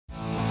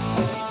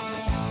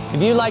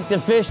If you like to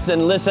fish,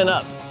 then listen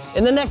up.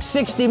 In the next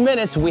 60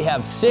 minutes, we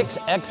have 6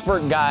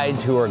 expert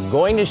guides who are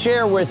going to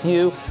share with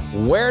you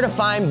where to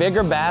find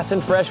bigger bass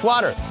in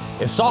freshwater.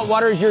 If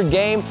saltwater is your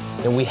game,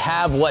 then we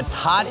have what's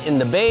hot in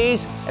the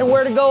bays and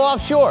where to go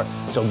offshore.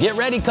 So get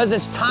ready, because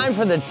it's time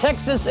for the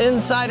Texas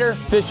Insider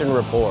Fishing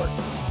Report.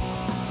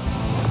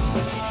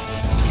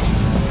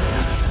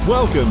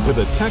 Welcome to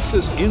the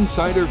Texas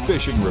Insider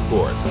Fishing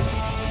Report.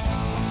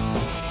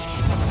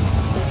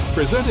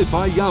 Presented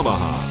by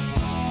Yamaha.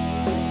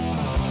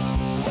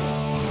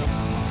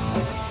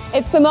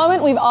 It's the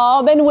moment we've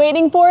all been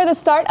waiting for, the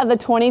start of the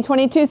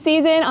 2022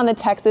 season on the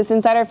Texas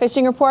Insider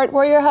Fishing Report.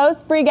 We're your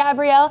hosts, Brie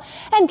Gabrielle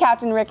and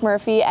Captain Rick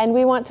Murphy, and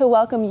we want to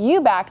welcome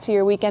you back to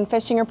your weekend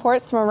fishing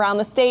reports from around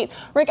the state.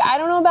 Rick, I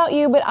don't know about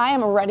you, but I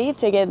am ready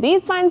to get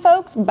these fine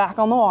folks back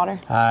on the water.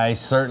 I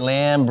certainly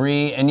am,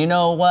 Brie, and you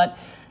know what?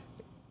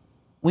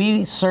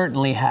 We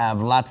certainly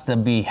have lots to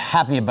be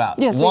happy about.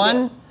 Yes,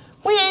 One,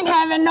 we ain't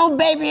having no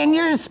baby and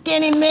you're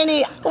skinny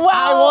mini. Wow.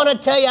 I want to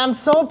tell you, I'm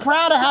so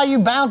proud of how you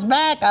bounce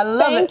back. I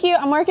love it. Thank you.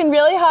 I'm working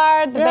really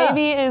hard. The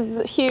baby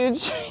is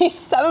huge. He's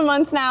 7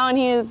 months now, and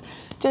he is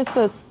just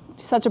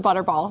such a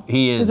butterball.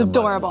 He is. He's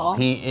adorable.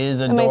 He is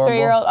adorable. And my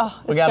 3-year-old,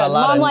 oh, it's good.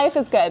 Mom life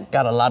is good.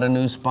 Got a lot of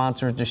new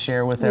sponsors to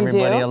share with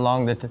everybody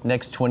along the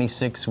next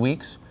 26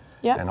 weeks.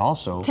 Yep. And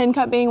also Tin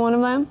Cup being one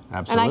of them.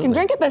 Absolutely. And I can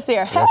drink it this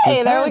year. Yes,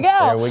 hey, there we go.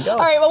 There we go. All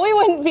right, well, we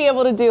wouldn't be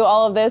able to do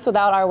all of this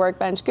without our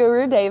workbench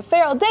guru, Dave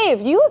Ferrell. Dave,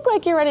 you look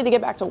like you're ready to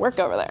get back to work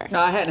over there. No,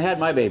 I hadn't had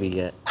my baby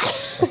yet.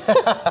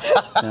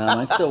 No,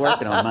 I'm still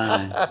working on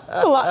mine.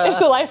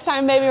 It's a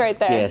lifetime baby right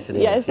there. Yes, it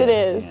is. Yes, it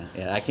is.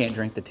 Yeah, I can't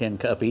drink the Tin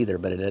Cup either,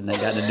 but it hasn't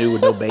got to do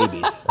with no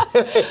babies.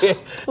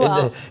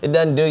 Well, it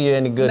doesn't do you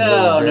any good.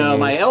 No,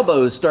 my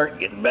elbows start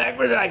getting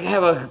backward.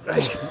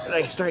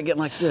 I start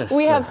getting like this.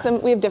 We have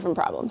different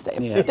problems, Dave.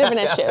 Yeah. Different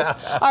issues.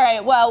 All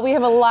right, well, we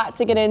have a lot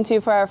to get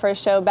into for our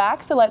first show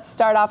back, so let's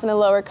start off in the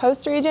Lower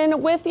Coast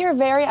region with your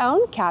very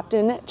own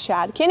Captain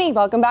Chad Kinney.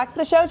 Welcome back to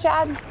the show,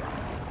 Chad.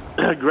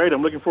 Great.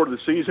 I'm looking forward to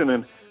the season,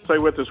 and tell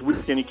you what, this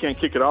weekend you can't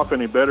kick it off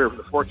any better.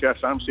 The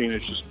forecast I'm seeing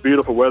is just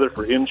beautiful weather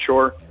for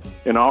inshore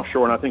and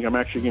offshore, and I think I'm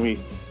actually going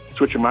to be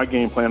switching my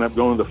game plan up,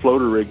 going to the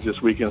floater rigs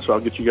this weekend, so I'll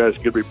get you guys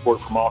a good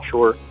report from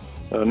offshore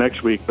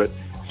next week. But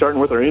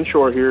starting with our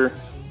inshore here,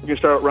 we can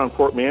start around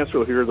Port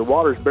Mansfield here. The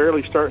water's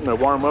barely starting to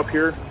warm up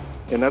here,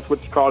 and that's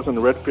what's causing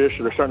the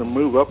redfish. They're starting to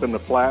move up in the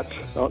flats,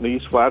 out in the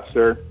east flats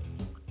there.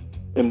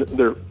 And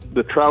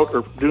the trout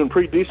are doing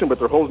pretty decent, but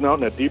they're holding out in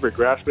that deeper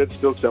grass bed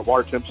still because that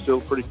water temp's still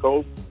pretty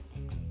cold.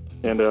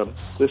 And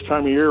this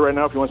time of year right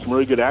now, if you want some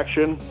really good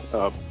action,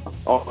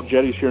 all the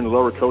jetties here in the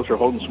Lower Coast are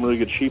holding some really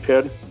good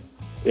sheephead.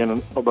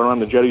 And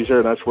around the jetties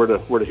there, that's where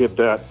to hit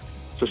that.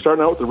 So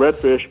starting out with the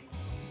redfish,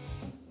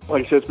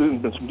 like I said, it's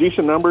been some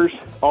decent numbers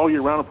all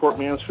year round in Port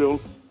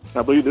Mansfield.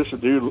 I believe this is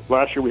due,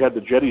 last year we had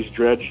the jetties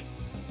dredge,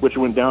 which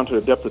went down to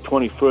a depth of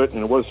 20 foot, and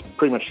it was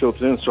pretty much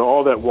silted in. So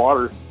all that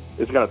water,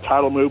 it's got a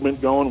tidal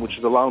movement going, which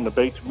is allowing the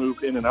bait to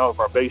move in and out of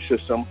our bait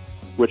system,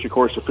 which of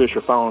course the fish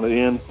are following it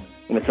in,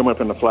 and they're coming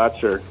up in the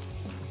flats there.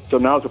 So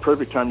now's the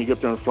perfect time you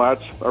get there in the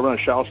flats. I run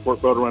a shallow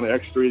sport boat around the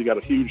X3. They got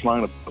a huge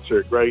line of boats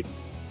there, great.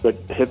 But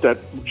hit that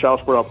shallow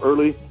sport off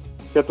early,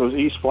 get those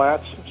east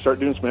flats, start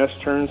doing some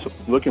S-turns,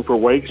 looking for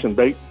wakes and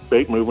bait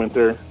movement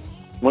there.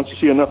 Once you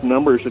see enough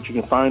numbers that you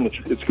can find that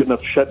it's good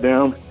enough to shut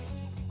down,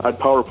 I'd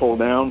power pole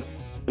down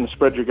and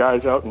spread your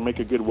guys out and make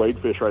a good wade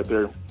fish right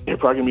there. You're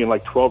probably going to be in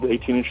like 12 to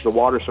 18 inches of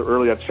water, so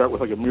early I'd start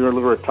with like a mirror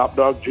lure or a top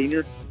dog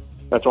junior.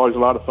 That's always a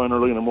lot of fun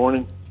early in the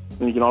morning.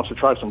 And you can also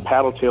try some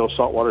paddle tail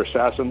saltwater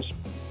assassins,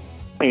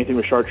 anything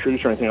with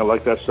chartreuse or anything. I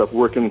like that stuff,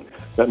 working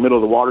that middle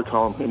of the water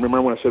column. And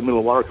remember when I said middle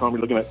of the water column,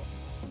 you're looking at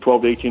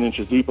 12 to 18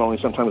 inches deep only.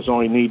 Sometimes it's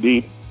only knee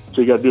deep.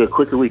 So you got to do a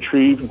quicker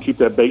retrieve and keep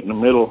that bait in the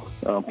middle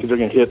because they're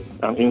going to hit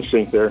on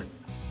instinct there.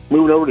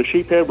 Moving over to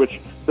sheephead,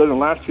 which doesn't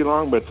last too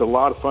long, but it's a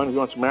lot of fun if you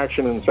want some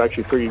action, and it's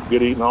actually pretty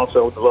good eating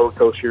also with the Lower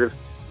Coast here.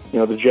 You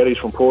know, the jetties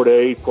from Port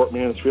A, Port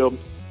Mansfield,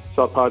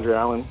 South Padre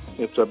Island.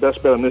 It's the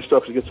best bet on this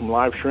stuff is to get some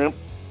live shrimp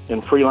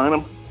and free line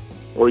them,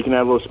 or you can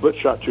add a little split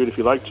shot to it if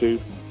you like to.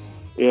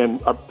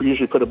 And I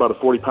usually put about a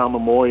 40-pound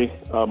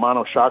Mamoy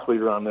mono shock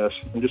leader on this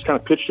and just kind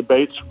of pitch the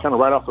baits kind of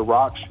right off the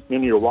rocks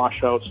into your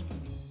washouts,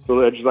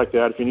 little edges like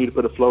that. If you need to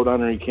put a float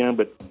on there, you can,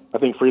 but I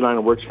think free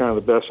liner works kind of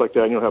the best like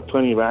that. You'll have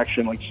plenty of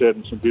action, like I said,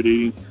 and some good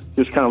eating.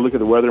 Just kind of look at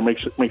the weather, make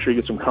sure you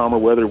get some calmer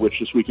weather, which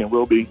this weekend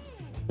will be.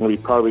 There'll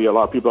be probably a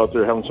lot of people out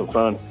there having some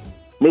fun.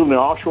 Moving to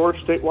offshore,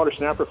 state water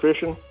snapper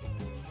fishing.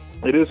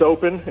 It is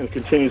open and it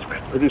continues to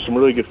produce some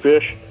really good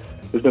fish.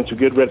 There's been some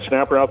good red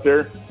snapper out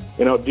there.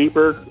 And out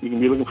deeper, you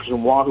can be looking for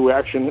some wahoo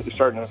action. It's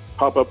starting to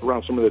pop up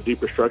around some of the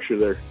deeper structure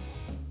there.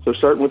 So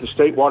starting with the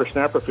state water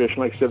snapper fishing,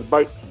 like I said, the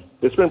bite,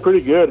 it's been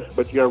pretty good,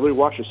 but you got to really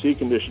watch the sea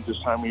conditions this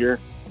time of year.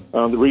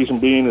 The reason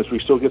being is we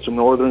still get some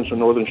northerns, so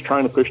northerns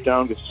trying to push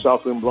down, get the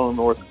south wind blowing,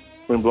 north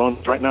wind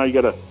blowing. Right now you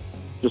got to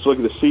just look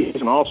at the seas,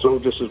 and also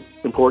just as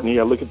important, you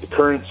got to look at the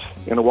currents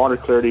and the water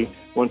clarity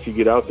once you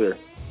get out there.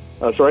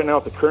 So right now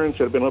with the currents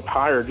that have been up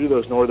higher due to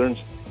those northerns,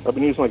 I've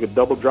been using like a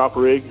double drop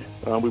rig.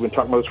 We've been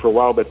talking about this for a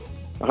while, but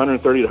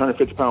 130 to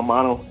 150 pound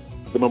mono,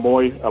 the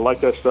Momoy. I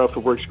like that stuff.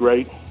 It works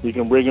great. You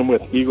can rig them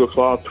with Eagle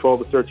Claw 12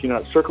 to 13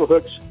 ounce circle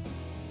hooks,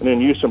 and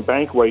then use some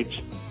bank weights,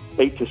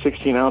 8 to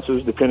 16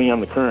 ounces, depending on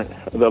the current.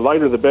 The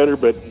lighter the better,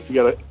 but if you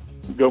got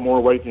to go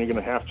more weight, then you're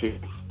going to have to.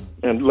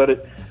 And let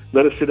it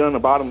sit on the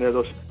bottom there.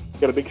 Those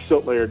got a big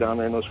silt layer down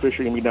there, and those fish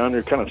are going to be down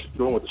there kind of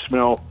going with the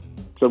smell.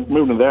 So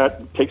moving to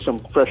that, take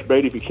some fresh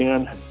bait if you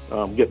can.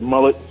 Get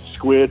mullet,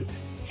 squid,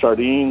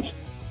 sardines,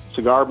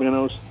 cigar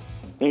minnows,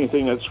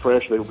 anything that's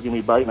fresh that will give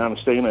me biting on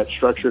and stay in that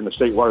structure in the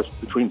state waters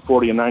between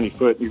 40 and 90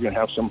 foot. You're going to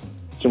have some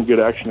good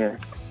action there.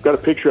 Got a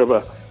picture of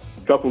a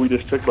couple we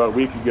just took about a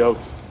week ago,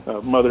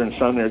 mother and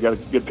son there. Got a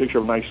good picture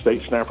of a nice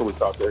state snapper we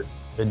caught there.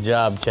 Good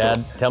job,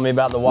 Chad. Tell me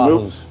about the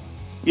wahoos.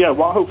 Yeah,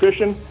 wahoo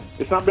fishing.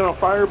 It's not been on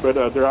fire,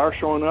 but they are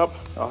showing up.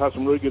 I'll have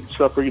some really good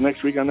stuff for you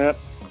next week on that.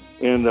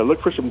 And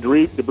look for some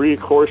debris,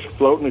 of course,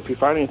 floating if you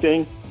find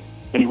anything.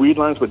 Any weed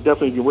lines, but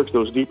definitely you can work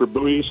those deeper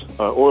buoys,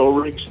 oil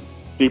rigs,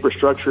 deeper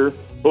structure.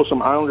 Pull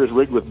some Islanders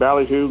rigged with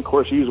ballyhoo. Of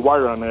course, use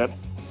wire on that.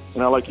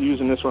 And I like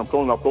using this when I'm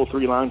pulling. I'll pull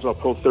 3 lines. I'll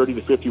pull 30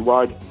 to 50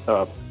 wide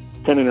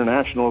Penn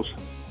Internationals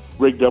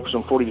rigged up with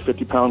some 40 to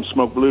 50 pound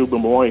smoke blue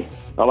Momoy.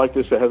 I like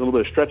this. That has a little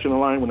bit of stretch in the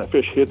line when the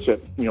fish hits at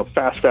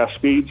fast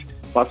speeds.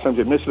 A lot of times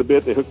they miss it a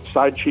bit. They hook the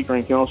side cheek or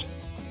anything else.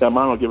 That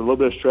mine will give it a little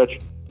bit of stretch,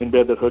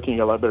 embed that hook, and you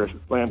got a lot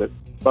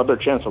better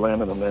chance of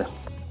landing them there.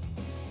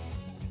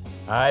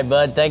 All right,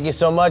 bud. Thank you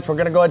so much. We're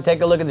going to go ahead and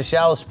take a look at the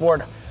shallow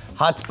sport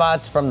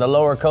hotspots from the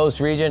lower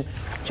coast region.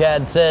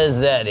 Chad says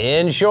that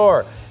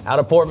inshore, out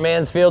of Port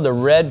Mansfield, the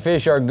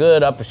redfish are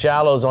good up the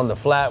shallows on the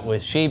flat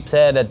with sheep's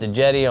head at the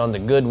jetty on the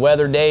good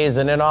weather days,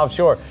 and then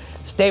offshore.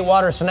 State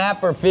water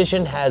snapper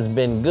fishing has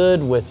been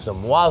good with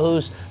some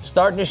wahoos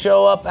starting to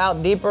show up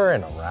out deeper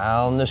and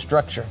around the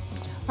structure.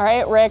 All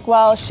right, Rick,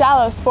 well,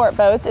 Shallow Sport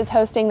Boats is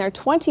hosting their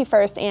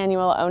 21st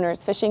annual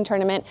Owners Fishing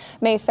Tournament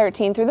May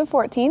 13th through the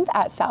 14th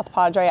at South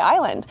Padre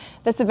Island.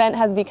 This event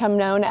has become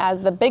known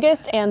as the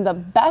biggest and the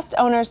best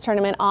owners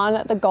tournament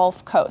on the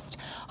Gulf Coast.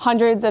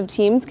 Hundreds of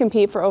teams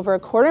compete for over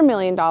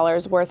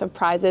 $250,000 worth of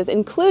prizes,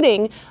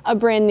 including a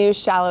brand new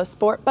Shallow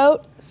Sport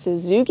Boat,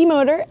 Suzuki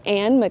motor,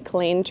 and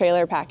McLean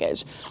trailer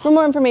package. For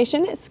more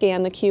information,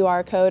 scan the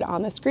QR code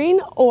on the screen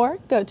or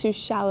go to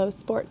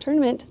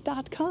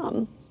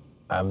shallowsporttournament.com.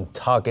 I'm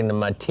talking to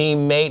my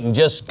teammate and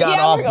just got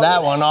off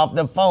that one off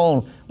the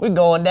phone. We're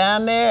going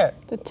down there.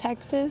 The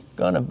Texas.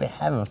 Gonna be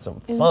having some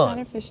fun.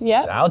 Insider fishing.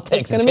 Yep. South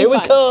Texas. Here we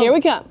come. Here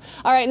we come.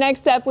 All right,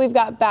 next up, we've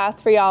got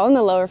bass for y'all in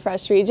the Lower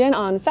Fresh region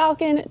on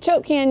Falcon,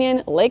 Choke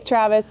Canyon, Lake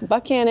Travis,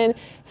 Buchanan,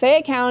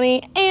 Fayette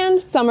County,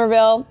 and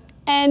Somerville.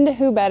 And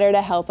who better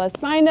to help us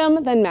find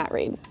them than Matt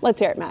Reed?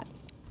 Let's hear it, Matt.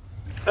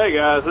 Hey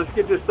guys, let's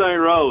get this thing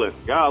rolling.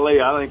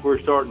 Golly, I think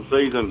we're starting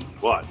season,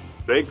 what,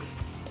 6?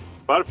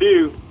 Quite a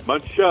few,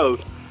 bunch of shows.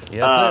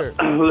 Yes, sir.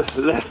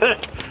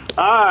 All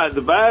right,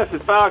 the bass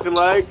at Falcon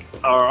Lake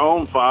are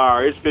on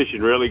fire. It's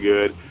fishing really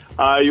good.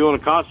 You want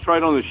to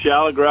concentrate on the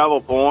shallow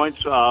gravel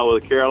points with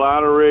a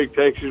Carolina rig,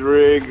 Texas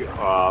rig,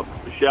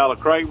 shallow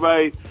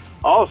crankbait.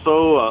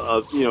 Also,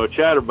 a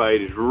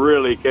chatterbait is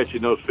really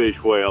catching those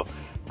fish well.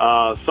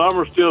 Some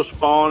are still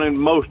spawning.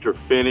 Most are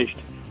finished.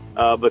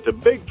 But the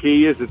big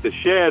key is that the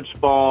shad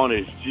spawn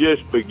is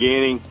just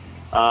beginning.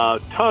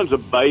 Tons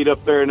of bait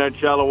up there in that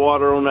shallow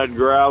water on that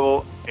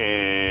gravel,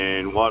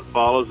 and what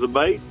follows the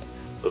bait?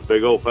 Those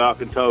big old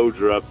falcon toads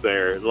are up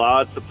there.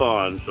 Lots of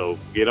fun, so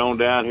get on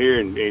down here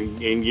and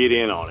get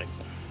in on it.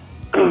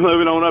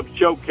 Moving on up to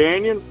Choke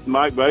Canyon,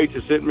 Mike Bates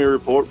has sent me a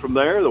report from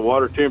there. The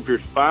water temperature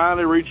is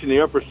finally reaching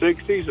the upper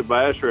 60s. The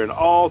bass are in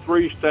all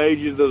 3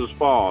 stages of the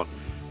spawn,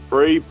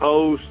 pre,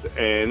 post,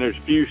 and there's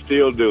a few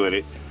still doing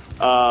it.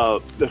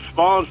 The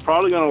spawn's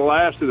probably going to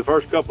last through the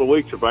first couple of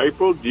weeks of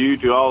April due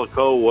to all the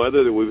cold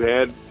weather that we've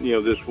had,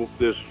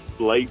 this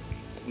late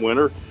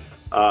winter.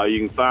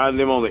 You can find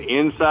them on the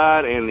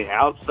inside and the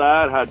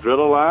outside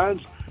hydrilla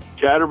lines.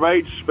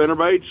 Chatterbaits,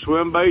 spinnerbaits,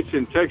 swim baits,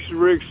 and Texas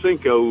rig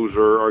Cincos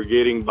are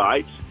getting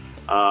bites.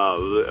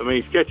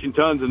 It's catching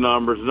tons of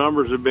numbers. The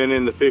numbers have been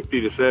in the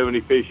 50 to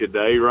 70 fish a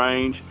day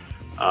range.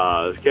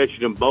 It's catching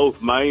them both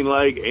main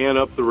lake and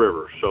up the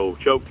river. So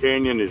Choke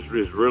Canyon is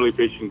really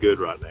fishing good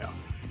right now.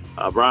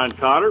 Brian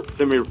Cotter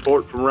sent me a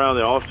report from around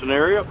the Austin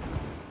area.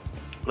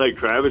 Lake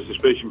Travis is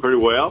fishing pretty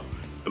well.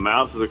 The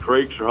mouths of the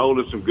creeks are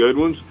holding some good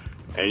ones,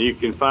 and you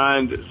can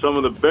find some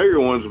of the bigger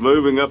ones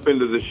moving up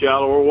into the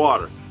shallower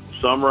water.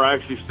 Some are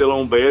actually still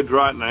on beds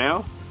right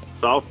now.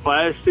 Soft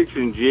plastics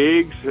and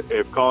jigs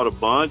have caught a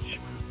bunch.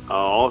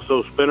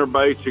 Also spinner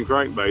baits and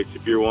crankbaits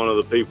if you're one of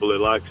the people that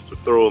likes to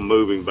throw a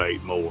moving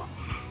bait more.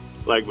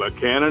 Lake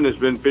Buchanan has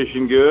been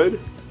fishing good.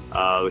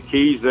 The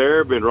keys there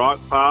have been rock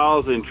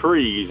piles and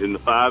trees in the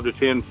 5 to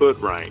 10 foot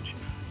range.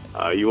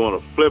 You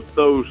want to flip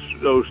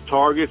those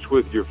targets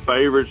with your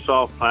favorite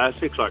soft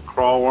plastics like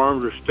crawl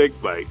worms or stick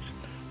baits.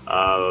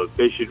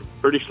 Fishing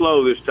pretty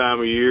slow this time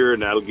of year,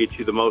 and that'll get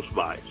you the most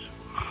bites.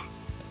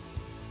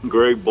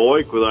 Greg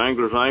Boyk with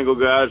Anglers Angle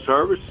Guide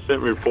Service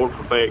sent me a report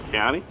from Fayette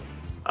County.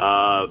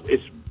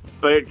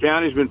 Fayette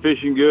County's been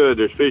fishing good.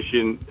 There's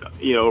fishing,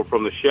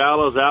 from the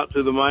shallows out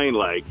to the main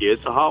lake.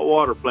 It's a hot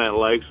water plant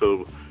lake,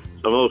 so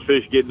Some of those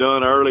fish get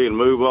done early and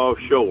move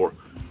offshore.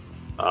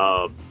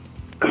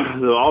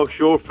 The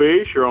offshore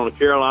fish are on a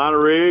Carolina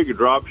rig, a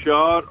drop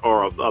shot,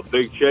 or a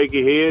big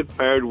shaky head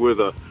paired with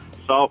a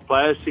soft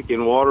plastic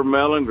in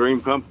watermelon,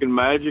 green pumpkin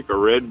magic, or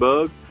red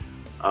bug.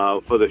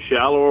 For the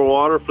shallower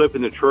water,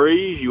 flipping the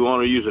trees, you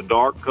want to use a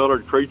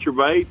dark-colored creature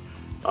bait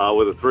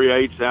with a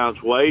 3/8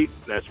 ounce weight.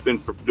 That's been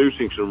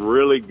producing some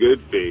really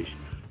good fish.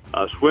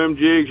 Swim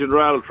jigs and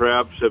rattle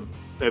traps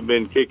have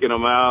been kicking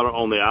them out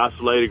on the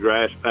isolated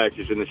grass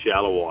patches in the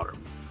shallow water.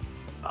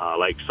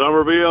 Lake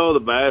Somerville, the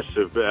bass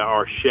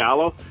are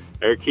shallow.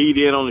 They're keyed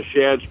in on the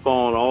shad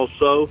spawn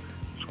also.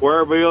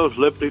 Square bills,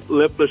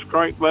 lipless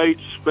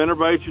crankbaits,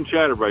 spinnerbaits, and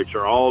chatterbaits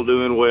are all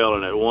doing well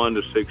in that 1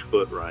 to 6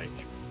 foot range.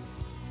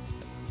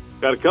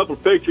 Got a couple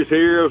of pictures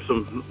here of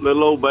some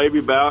little old baby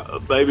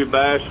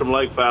bass from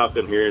Lake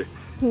Falcon here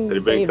that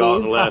have been caught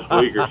in the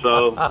last week or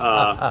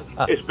so.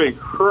 It's been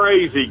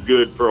crazy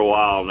good for a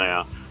while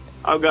now.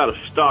 I've got a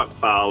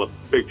stockpile of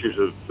pictures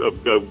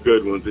of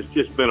good ones. It's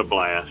just been a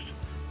blast.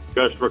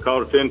 Customer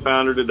caught a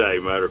 10-pounder today,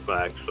 matter of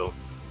fact, so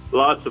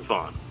lots of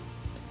fun.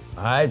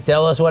 All right,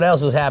 tell us what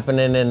else is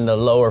happening in the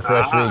lower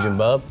fresh region,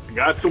 bub.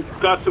 Got some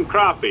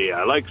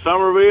crappie. Lake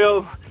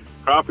Somerville,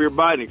 crappie are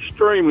biting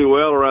extremely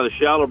well around the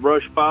shallow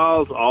brush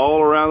piles all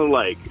around the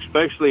lake,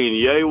 especially in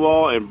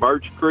Yaywall and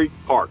Birch Creek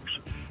parks.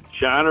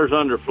 Shiners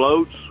under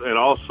floats, and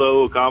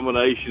also a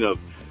combination of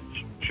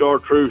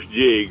chartreuse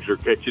jigs are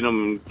catching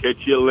them.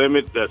 Catch you a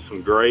limit. That's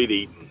some great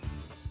eating.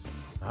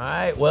 All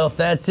right, well, if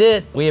that's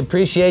it, we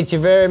appreciate you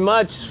very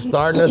much.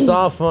 Starting us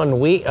off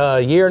on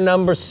year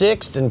number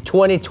 6 in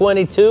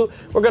 2022.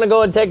 We're going to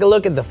go and take a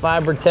look at the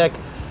FiberTech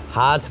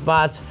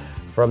hotspots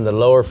from the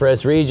lower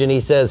fresh region.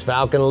 He says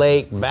Falcon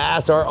Lake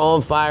bass are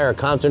on fire.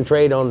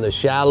 Concentrate on the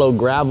shallow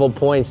gravel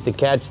points to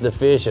catch the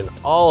fish in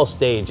all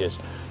stages.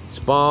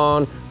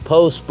 Spawn,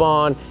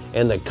 post-spawn,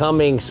 and the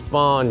coming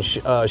spawn,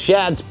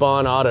 shad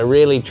spawn ought to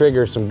really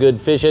trigger some good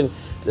fishing.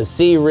 The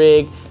sea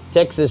rig,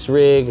 Texas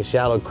rig,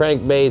 shallow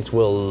crankbaits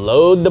will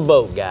load the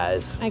boat,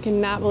 guys. I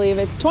cannot believe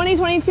it's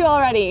 2022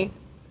 already.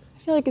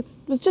 I feel like it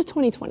was just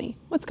 2020.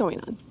 What's going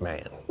on?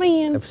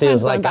 Man, it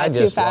feels like I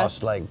just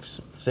lost like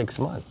 6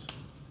 months.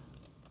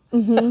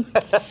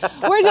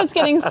 We're just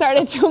getting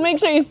started, so make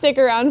sure you stick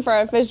around for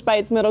our Fish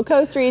Bites Middle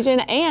Coast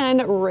region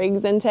and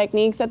Rigs and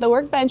Techniques at the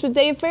Workbench with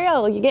Dave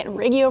Ferrell. You getting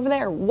riggy over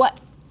there or what?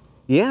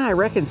 Yeah, I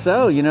reckon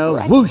so. You know,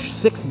 Right. whoosh,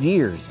 6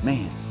 years.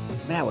 Man,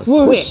 that was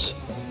Whoosh.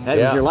 quick. That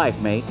was your life,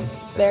 mate.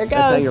 There it goes.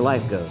 That's how your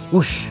life goes.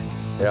 Whoosh.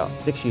 Yeah.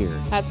 6 years.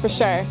 That's for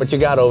sure. What you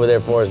got over there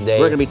for us, Dave?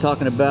 We're going to be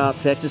talking about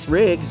Texas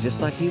rigs, just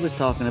like he was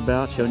talking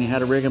about, showing you how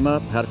to rig them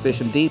up, how to fish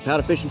them deep, how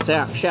to fish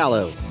them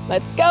shallow.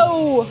 Let's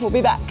go. We'll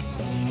be back.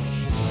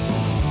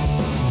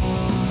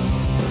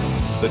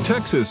 The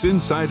Texas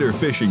Insider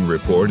Fishing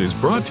Report is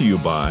brought to you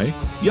by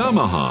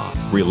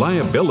Yamaha.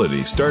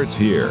 Reliability starts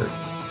here.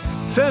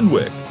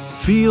 Fenwick.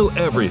 Feel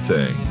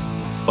everything.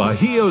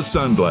 Bajio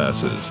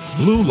Sunglasses.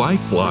 Blue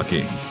light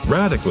blocking.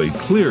 Radically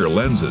clear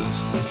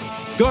lenses.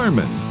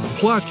 Garmin.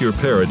 Plot your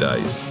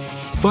paradise.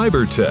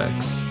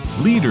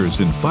 FiberTech. Leaders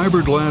in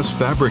fiberglass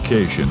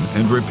fabrication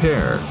and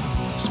repair.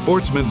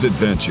 Sportsman's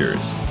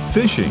Adventures.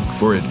 Fishing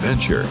for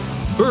adventure.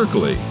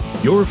 Berkeley.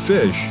 Your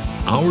fish,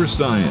 our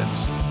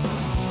science.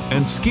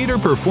 And Skeeter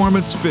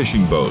Performance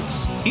Fishing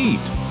Boats. Eat,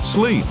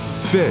 sleep,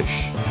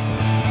 fish.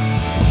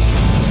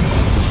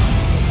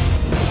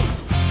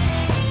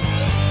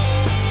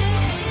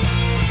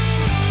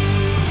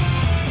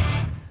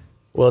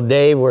 Well,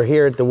 Dave, we're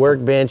here at the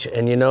Workbench,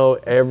 and you know,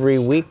 every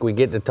week we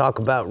get to talk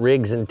about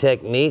rigs and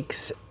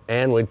techniques,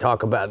 and we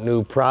talk about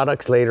new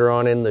products later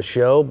on in the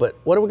show. But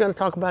what are we going to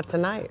talk about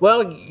tonight?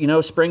 Well, you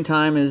know,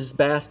 springtime is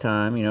bass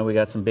time. You know, we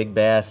got some big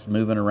bass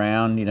moving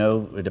around, you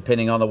know,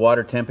 depending on the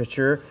water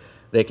temperature.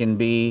 They can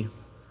be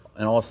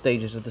in all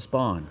stages of the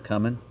spawn,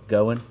 coming,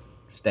 going,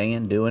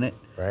 staying, doing it.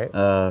 Right.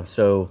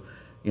 So,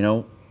 you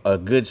know, a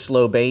good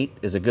slow bait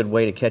is a good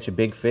way to catch a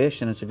big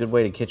fish, and it's a good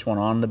way to catch one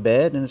on the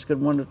bed, and it's a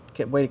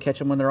good way to catch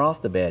them when they're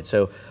off the bed.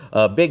 So,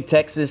 big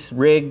Texas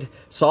rigged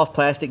soft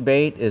plastic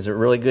bait is a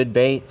really good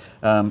bait.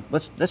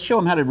 Let's show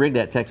them how to rig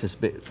that Texas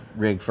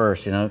rig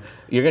first. You know,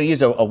 you're going to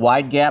use a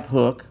wide gap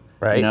hook.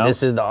 Right. You know?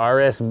 This is the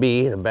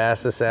RSB, the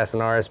Bass Assassin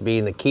RSB,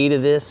 and the key to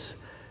this,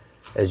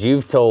 as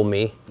you've told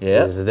me,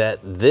 is that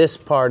this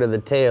part of the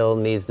tail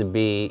needs to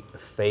be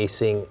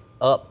facing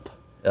up.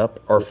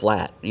 Up or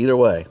flat, either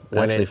way.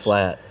 Actually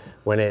flat.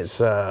 When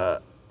it's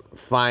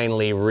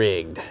finely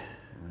rigged,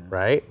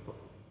 right?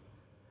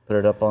 Put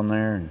it up on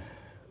there and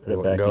put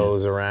it back in.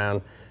 Goes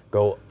around.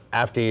 Go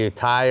after you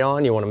tie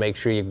on. You want to make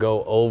sure you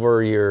go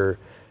over your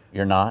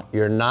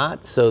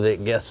knot, so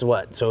that guess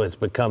what? So it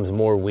becomes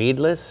more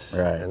weedless,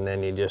 right? And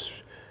then you just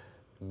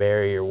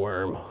bury your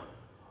worm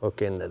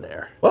hook into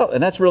there. Well,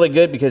 and that's really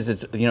good because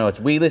it's, you know,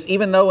 it's weedless.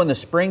 Even though in the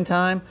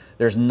springtime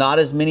there's not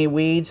as many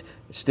weeds,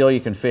 still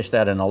you can fish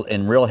that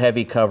in real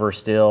heavy cover.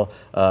 Still,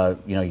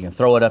 you know, you can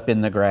throw it up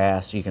in the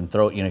grass. You can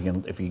throw it, you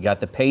know, if you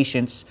got the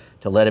patience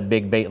to let a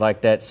big bait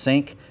like that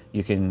sink,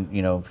 you can,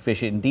 you know,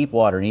 fish it in deep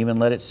water and even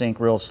let it sink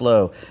real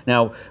slow.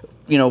 Now,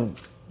 you know,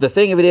 the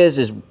thing of it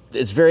is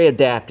it's very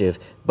adaptive,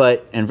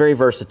 and very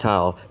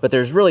versatile. But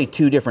there's really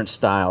two different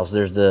styles.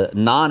 There's the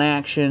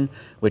non-action,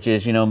 which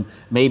is, you know,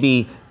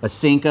 maybe a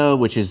Cinco,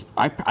 which is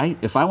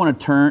if I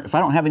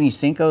don't have any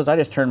Cincos, I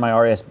just turn my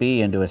RSB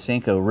into a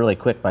Cinco really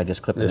quick by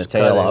just clipping the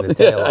tail off.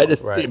 I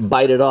just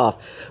bite it off.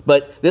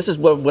 But this is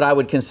what I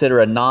would consider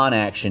a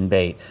non-action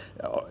bait,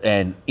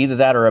 and either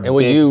that or a. And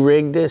would you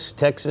rig this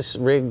Texas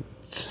rig?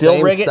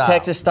 Still rig it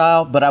Texas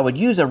style, but I would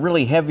use a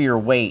really heavier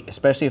weight,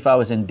 especially if I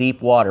was in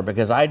deep water,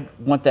 because I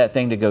want that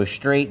thing to go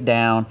straight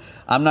down.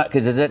 I'm not,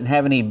 because it doesn't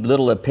have any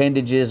little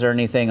appendages or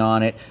anything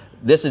on it.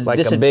 This is like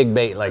a big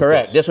bait, like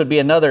correct. This would be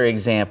another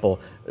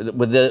example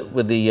with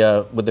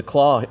the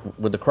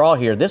crawl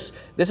here. This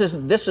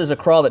is a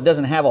crawl that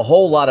doesn't have a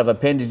whole lot of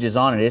appendages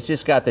on it. It's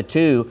just got the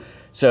two.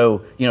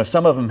 So, you know,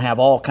 some of them have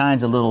all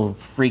kinds of little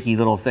freaky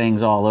little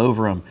things all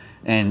over them.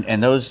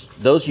 And those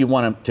you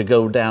want them to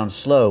go down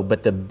slow,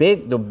 but the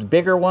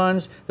bigger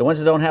ones, the ones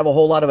that don't have a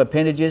whole lot of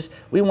appendages,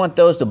 we want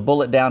those to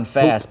bullet down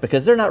fast,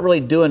 because they're not really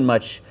doing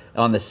much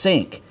on the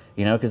sink,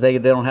 you know, because they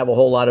don't have a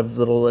whole lot of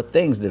little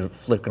things that are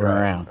flickering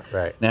around.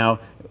 Right. Now,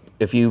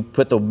 if you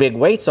put the big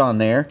weights on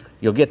there,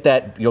 you'll get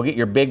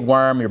your big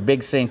worm, your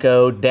big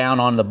Cinco down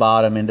on the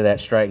bottom into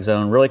that strike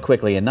zone really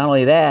quickly. And not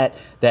only that,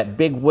 that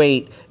big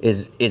weight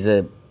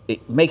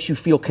it makes you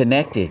feel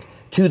connected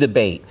to the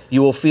bait.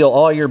 You will feel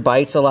all your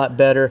bites a lot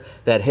better.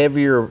 That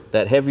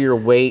heavier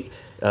weight.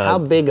 How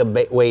big a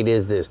weight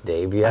is this,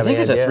 Dave? You have I think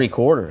it's idea? a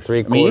 3/4.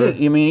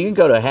 3/4. I mean, you can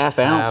go to a half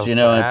ounce. You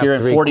know, if you're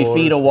in 40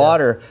 feet of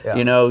water,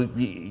 you know,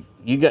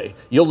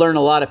 you'll learn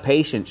a lot of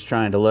patience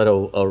trying to let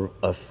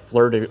a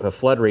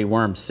fluttery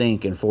worm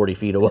sink in 40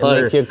 feet of water.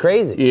 It'd make you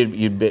crazy.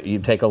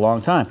 You'd take a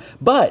long time.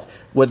 But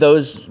with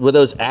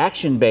those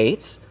action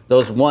baits,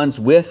 those ones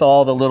with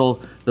all the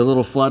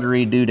little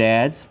fluttery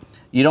doodads,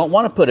 you don't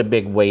want to put a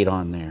big weight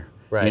on there,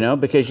 you know,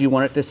 because you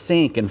want it to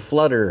sink and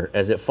flutter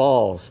as it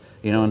falls,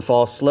 you know, and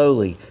fall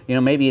slowly, you know,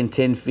 maybe in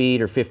 10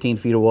 feet or 15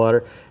 feet of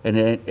water,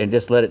 and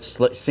just let it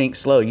sink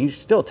slow.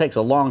 Still takes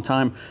a long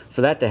time for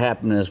that to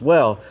happen as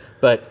well,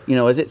 but, you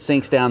know, as it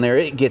sinks down there,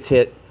 it gets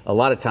hit a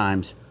lot of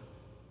times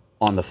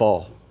on the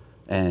fall,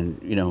 and,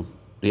 you know,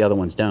 the other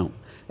ones don't.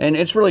 And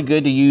it's really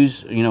good to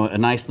use, you know, a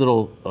nice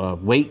little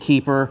weight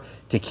keeper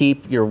to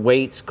keep your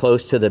weights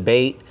close to the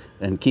bait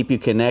and keep you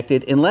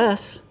connected,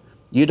 unless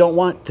you don't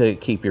want to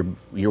keep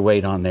your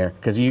weight on there,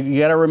 because you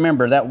got to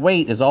remember that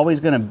weight is always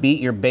going to beat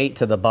your bait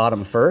to the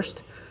bottom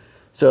first.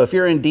 So if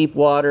you're in deep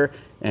water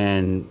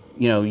and,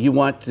 you know, you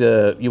want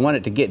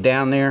it to get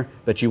down there,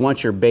 but you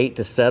want your bait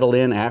to settle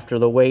in after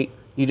the weight,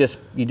 you just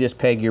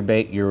peg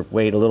your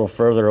weight a little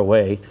further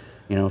away,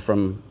 you know,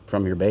 from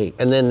your bait.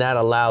 And then that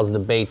allows the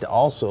bait to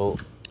also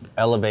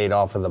elevate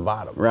off of the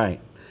bottom. Right.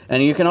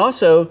 And you can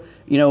also,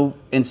 you know,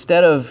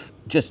 instead of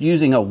just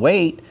using a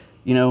weight,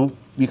 you know,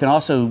 you can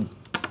also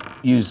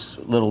use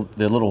the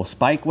little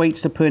spike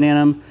weights to put in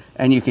them,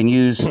 and you can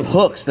use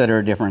hooks that are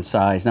a different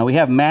size. Now we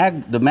have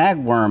the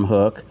magworm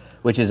hook,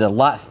 which is a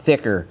lot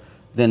thicker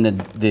than the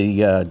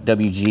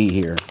WG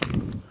here,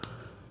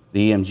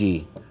 the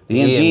EMG. The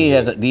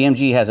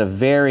EMG has a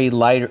very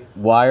light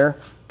wire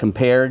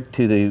compared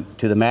to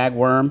the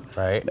magworm,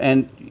 right?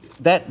 And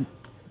that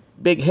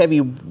big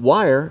heavy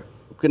wire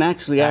can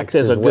actually act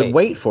as a good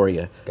weight for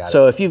you.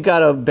 So if you've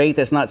got a bait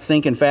that's not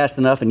sinking fast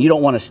enough and you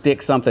don't want to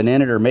stick something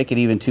in it or make it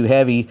even too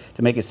heavy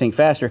to make it sink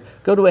faster,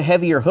 go to a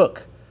heavier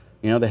hook.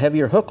 You know, the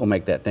heavier hook will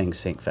make that thing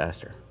sink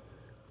faster.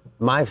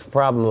 My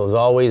problem has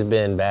always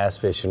been bass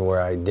fishing where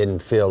I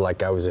didn't feel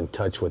like I was in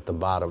touch with the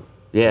bottom.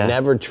 Yeah. I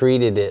never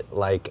treated it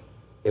like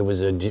it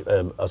was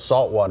a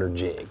saltwater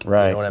jig.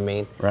 Right. You know what I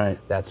mean? Right.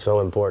 That's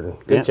so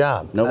important. Good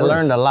job. No I worries.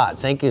 learned a lot.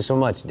 Thank you so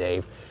much,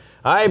 Dave.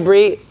 All right,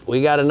 Brie,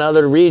 we got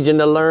another region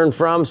to learn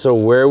from, so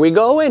where are we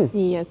going?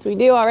 Yes, we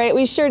do. All right,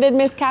 we sure did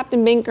miss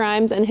Captain Bink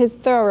Grimes and his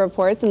thorough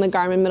reports in the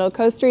Garmin Middle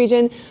Coast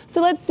region.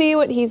 So let's see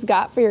what he's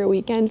got for your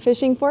weekend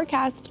fishing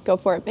forecast. Go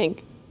for it,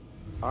 Bink.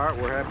 All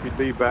right, we're happy to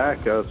be back.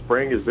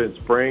 Spring has been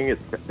spring.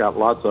 It's got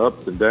lots of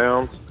ups and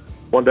downs.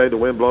 One day the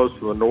wind blows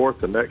from the north,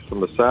 the next from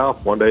the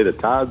south. One day the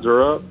tides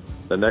are up,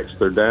 the next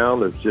they're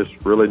down. There's just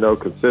really no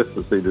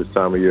consistency this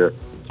time of year.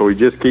 So we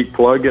just keep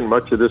plugging.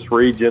 Much of this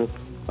region,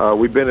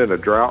 we've been in a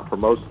drought for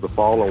most of the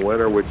fall and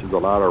winter, which has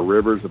allowed our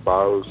rivers and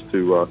bayous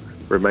to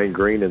remain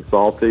green and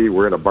salty.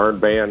 We're in a burn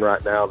ban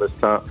right now this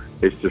time.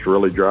 It's just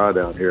really dry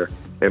down here.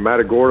 In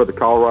Matagorda, the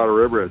Colorado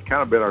River has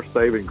kind of been our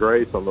saving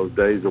grace on those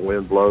days the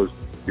wind blows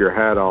your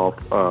hat off.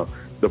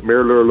 The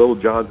Mirror Lure Little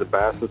Johns and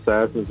Bass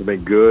Assassins have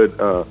been good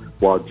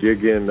while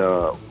jigging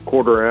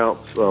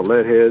quarter-ounce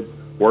lead heads,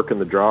 working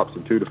the drops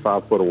in 2 to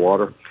 5 foot of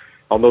water.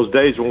 On those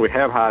days when we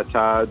have high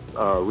tides,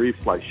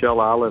 reefs like Shell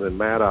Island and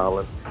Mad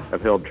Island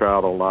have held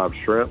trout on live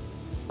shrimp.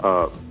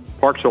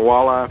 Parks and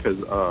Wildlife has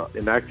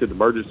enacted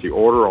emergency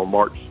order on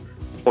March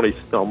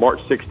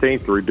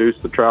 16th to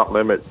reduce the trout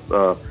limits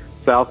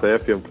south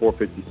of FM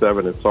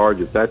 457 in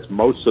Sargent. That's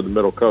most of the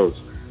Middle Coast.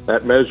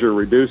 That measure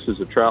reduces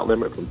the trout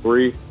limit from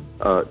 3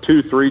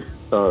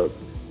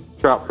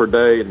 trout per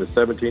day in the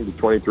 17 to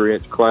 23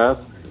 inch class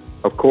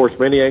Of course,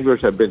 many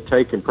anglers have been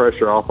taking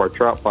pressure off our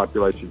trout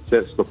population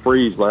since the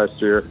freeze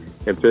last year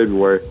in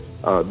February.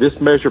 This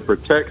measure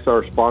protects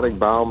our spawning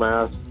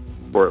biomass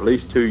for at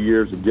least 2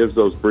 years and gives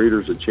those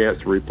breeders a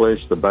chance to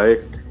replenish the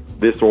bay.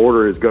 This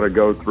order is going to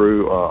go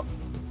through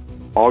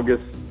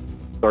August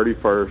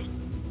 31st,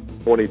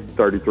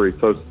 2033.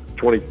 So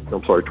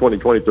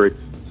 2023.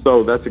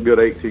 So that's a good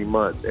 18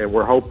 months, and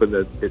we're hoping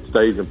that it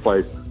stays in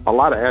place. A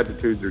lot of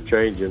attitudes are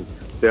changing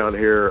down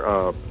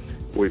here.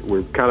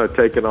 We've kind of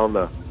taken on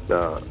the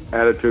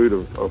attitude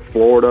of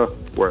Florida,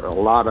 where a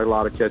lot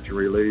of catch and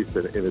release,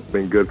 and it's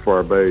been good for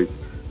our bays.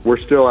 We're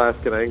still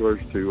asking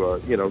anglers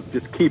to,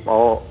 just keep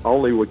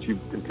only what you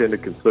intend to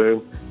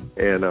consume,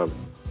 and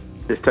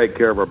just take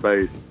care of our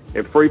bays.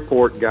 In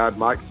Freeport, guide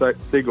Mike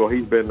Siegel,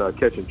 he's been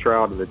catching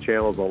trout in the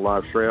channels on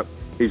live shrimp.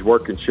 He's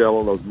working shell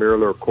on those mirror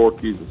lure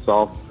corkies and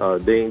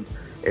soft deans,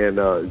 and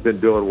has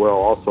been doing well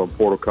also in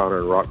Port O'Connor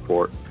and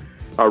Rockport.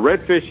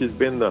 Redfish has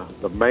been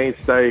the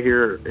mainstay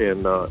here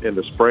in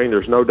the spring.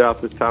 There's no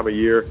doubt this time of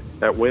year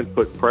that wind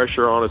put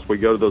pressure on us. We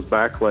go to those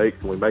back lakes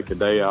and we make a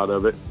day out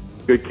of it.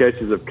 Good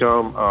catches have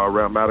come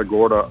around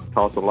Matagorda,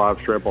 tossing live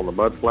shrimp on the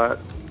mud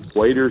flats.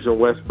 Waders in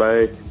West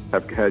Bay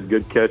have had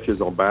good catches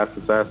on bass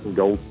assassin,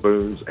 gold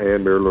spoons,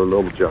 and mirror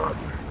little john.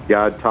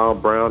 Guide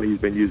Tom Brown, he's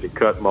been using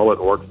cut mullet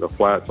and working the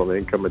flats on the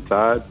incoming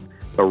tide.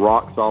 The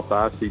rocks off the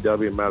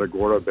ICW in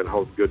Matagorda have been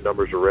holding good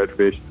numbers of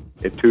redfish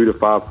in 2 to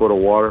 5 foot of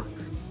water.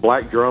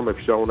 Black drum have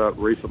shown up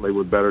recently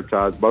with better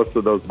tides. Most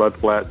of those mud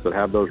flats that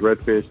have those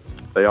redfish,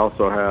 they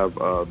also have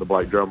the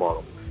black drum on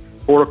them.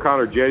 Port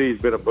O'Connor jetty has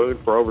been a boon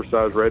for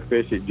oversized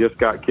redfish. It just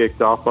got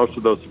kicked off. Most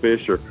of those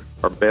fish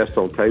are best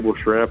on table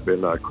shrimp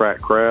and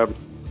cracked crabs.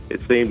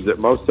 It seems that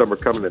most of them are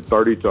coming in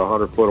 30 to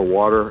 100 foot of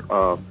water,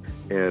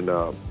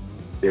 and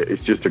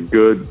it's just a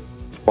good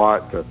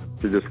spot to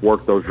just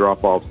work those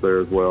drop-offs there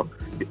as well.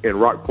 In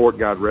Rockport,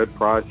 guide Red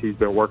Price, he's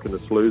been working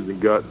the sloughs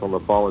and guts on the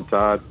falling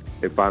tide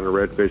and finding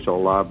redfish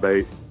on live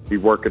bait. He's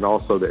working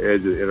also the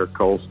edge of the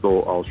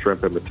intercoastal on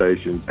shrimp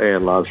imitations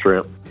and live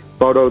shrimp.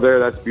 Photo there,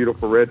 that's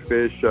beautiful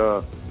redfish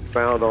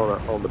found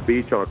on the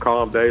beach on a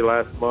calm day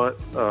last month.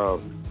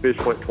 Fish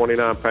went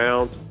 29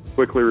 pounds,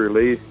 quickly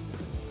released.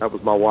 That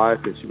was my wife,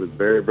 and she was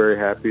very, very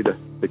happy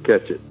to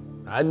catch it.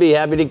 I'd be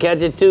happy to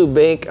catch it too,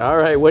 Bink. All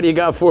right, what do you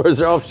got for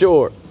us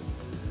offshore?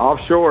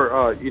 Offshore,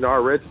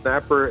 our red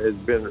snapper has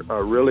been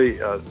really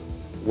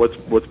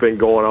what's been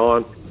going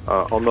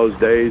on those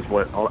days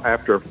when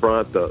after a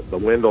front, the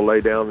wind will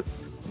lay down.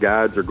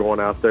 Guides are going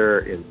out there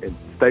in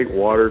state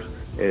waters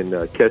and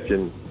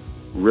catching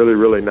really,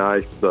 really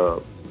nice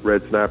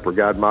red snapper.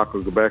 Guide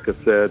Michael Gabecca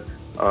said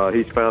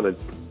he's found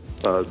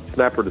a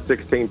snapper to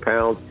 16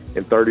 pounds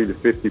in 30 to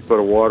 50 foot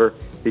of water.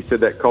 He said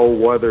that cold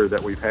weather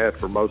that we've had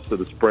for most of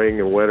the spring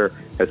and winter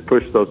has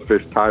pushed those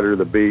fish tighter to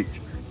the beach.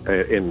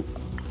 And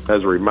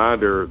as a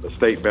reminder, the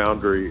state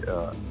boundary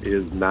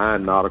is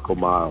 9 nautical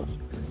miles.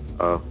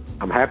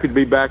 I'm happy to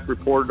be back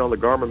reporting on the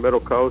Garmin Middle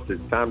Coast.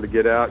 It's time to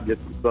get out, get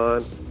some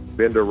sun,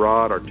 bend a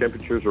rod. Our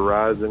temperatures are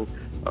rising.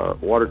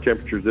 Water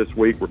temperatures this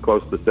week were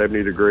close to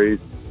 70 degrees.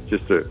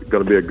 Just going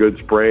to be a good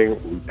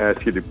spring. We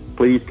ask you to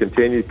please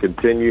continue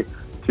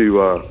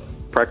to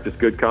practice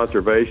good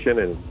conservation,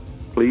 and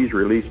please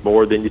release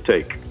more than you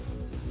take.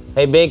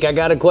 Hey, Bink, I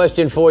got a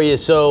question for you.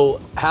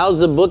 So how's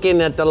the booking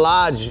at the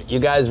lodge? You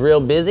guys real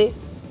busy?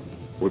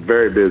 We're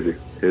very busy.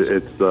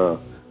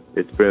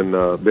 It's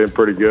been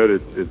pretty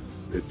good.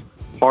 It's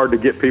hard to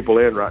get people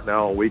in right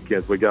now on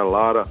weekends. We got a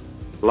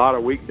lot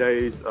of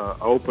weekdays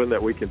open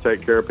that we can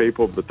take care of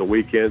people, but the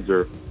weekends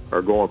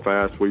are going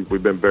fast.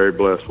 We've been very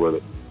blessed with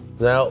it.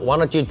 Now, why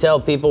don't you tell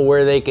people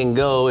where they can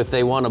go if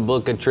they want to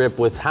book a trip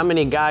with how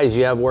many guys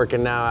you have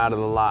working now out of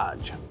the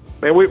lodge?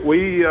 Man,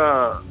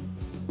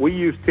 we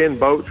use 10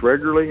 boats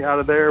regularly out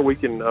of there. We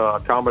can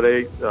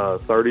accommodate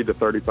 30 to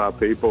 35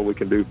 people. We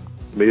can do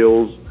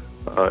meals,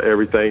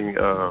 everything.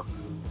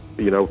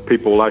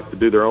 People like to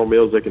do their own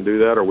meals. They can do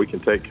that, or we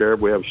can take care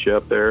of. We have a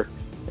chef there,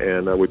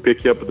 and we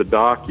pick you up at the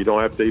dock. You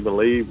don't have to even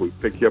leave. We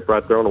pick you up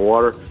right there on the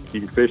water.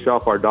 You can fish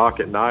off our dock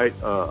at night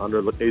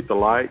underneath the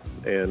lights,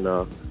 and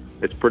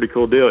it's a pretty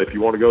cool deal. If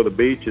you want to go to the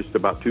beach, it's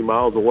about 2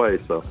 miles away.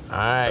 So, all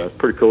right, it's a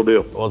pretty cool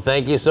deal. Well,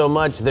 thank you so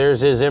much.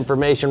 There's his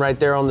information right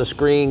there on the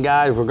screen,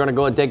 guys. We're going to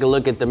go and take a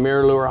look at the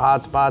mirror lure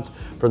hotspots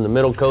from the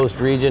Middle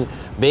Coast region.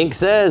 Bink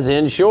says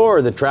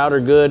inshore, the trout are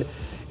good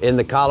in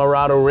the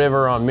Colorado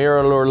River on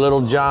mirror lure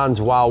Little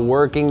Johns while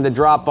working the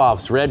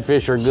drop-offs.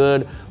 Redfish are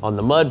good on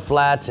the mud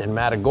flats in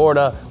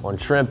Matagorda on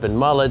shrimp and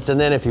mullets. And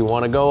then if you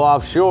want to go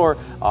offshore,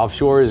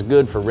 offshore is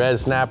good for red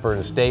snapper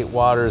in state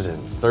waters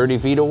and 30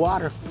 feet of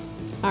water.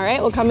 All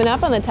right, well, coming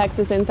up on the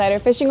Texas Insider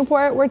Fishing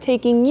Report, we're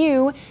taking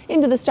you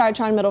into the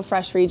Star-Tron Middle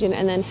Fresh region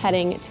and then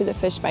heading to the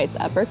Fish Bites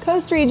Upper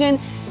Coast region.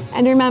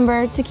 And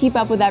remember, to keep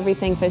up with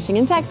everything fishing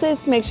in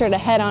Texas, make sure to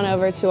head on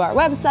over to our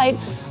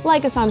website,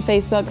 like us on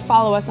Facebook,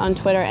 follow us on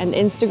Twitter and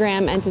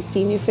Instagram, and to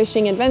see new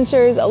fishing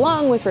adventures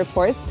along with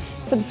reports,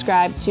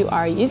 subscribe to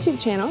our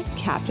YouTube channel,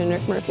 Captain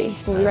Rick Murphy.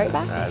 We'll be right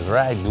back. That's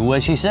right. Do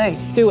what she say.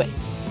 Do it.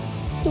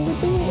 Do it,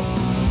 do it.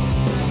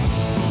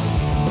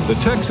 The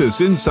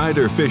Texas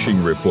Insider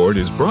Fishing Report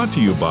is brought to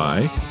you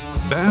by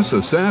Bass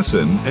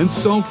Assassin and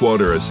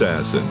Saltwater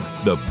Assassin,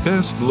 the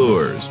best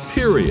lures,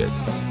 period.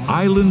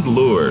 Island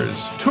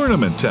Lures,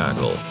 Tournament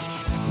Tackle.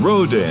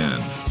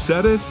 Rodan,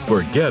 set it,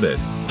 forget it,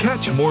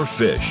 catch more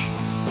fish.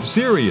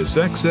 Sirius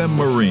XM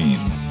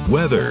Marine,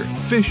 weather,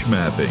 fish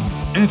mapping,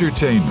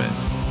 entertainment.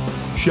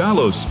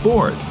 Shallow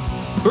Sport,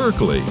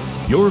 Berkeley,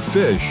 your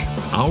fish,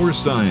 our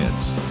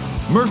science.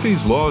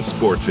 Murphy's Law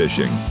Sport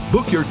Fishing.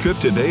 Book your trip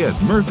today at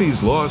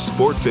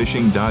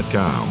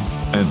murphyslawsportfishing.com.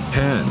 And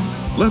Penn,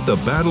 let the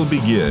battle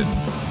begin.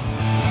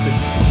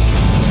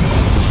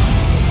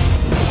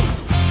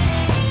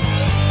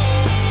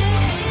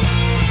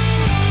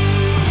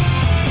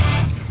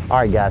 All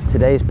right, guys,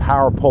 today's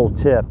power pole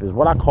tip is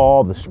what I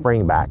call the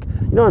springback.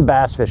 You know, in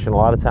bass fishing, a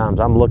lot of times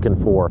I'm looking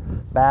for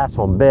bass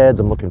on beds,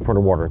 I'm looking for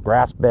underwater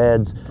grass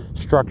beds,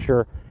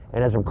 structure,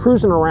 and as I'm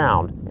cruising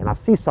around and I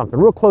see something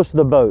real close to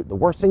the boat, the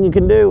worst thing you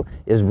can do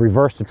is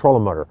reverse the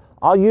trolling motor.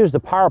 I'll use the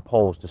power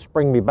poles to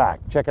spring me back.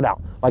 Check it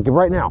out. Like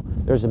right now,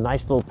 there's a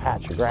nice little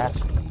patch of grass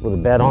with a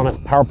bed on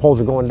it. Power poles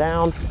are going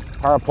down,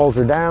 power poles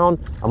are down.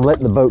 I'm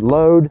letting the boat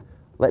load,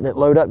 letting it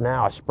load up.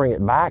 Now I spring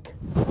it back,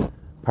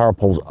 power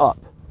poles up.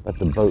 Let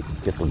the boat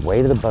get the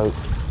weight of the boat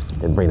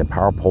and bring the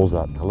power poles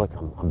up. Now look,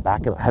 I'm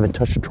backing up. I haven't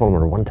touched the trolling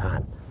motor one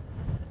time.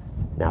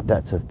 Now if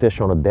that's a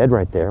fish on a bed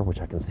right there, which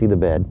I can see the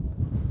bed,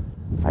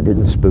 I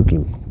didn't spook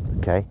him,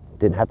 okay?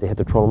 Didn't have to hit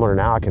the trolling motor.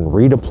 Now I can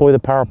redeploy the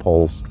power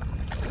poles.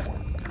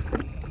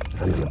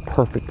 I'm in a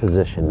perfect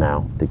position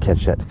now to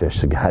catch that fish.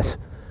 So guys,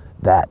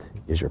 that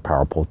is your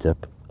power pole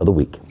tip of the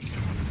week.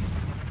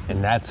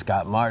 And that's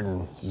Scott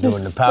Martin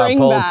doing the power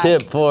pole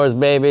tip for us,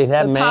 baby.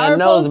 That man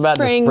knows about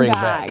the spring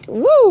back.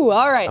 Woo,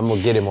 all right. I'm gonna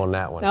get him on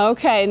that one.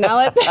 Okay, now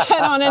let's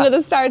head on into the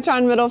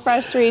Startron Middle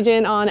Fresh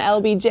region on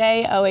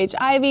LBJ, OH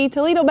Ivy,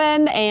 Toledo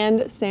Bend,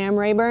 and Sam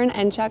Rayburn,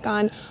 and check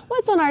on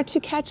what's on our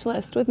to-catch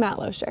list with Matt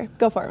Loescher.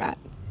 Go for it, Matt.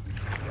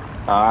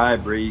 All right,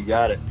 Bree, you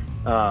got it.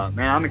 Man,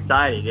 I'm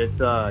excited.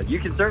 It's you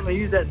can certainly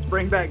use that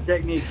springback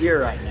technique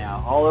here right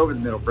now, all over the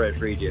Middle Fresh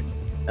region.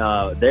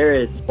 There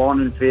is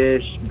spawning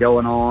fish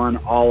going on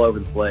all over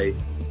the place.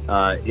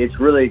 It's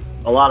really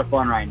a lot of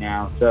fun right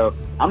now. So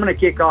I'm going to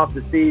kick off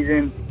the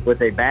season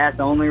with a bass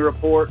only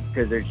report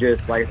because there's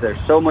just, like I said,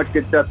 there's so much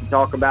good stuff to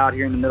talk about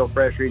here in the Middle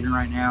Fresh region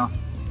right now.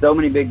 So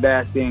many big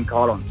bass being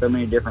caught on so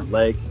many different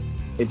lakes.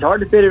 It's hard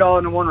to fit it all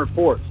into one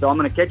report. So I'm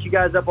going to catch you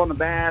guys up on the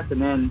bass,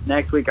 and then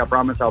next week I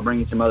promise I'll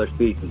bring you some other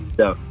species.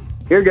 So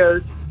here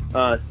goes.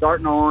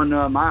 Starting on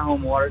my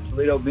home water,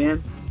 Toledo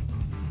Bend.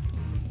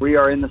 We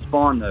are in the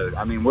spawn mode.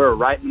 I mean, we're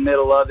right in the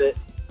middle of it.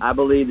 I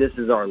believe this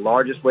is our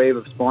largest wave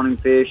of spawning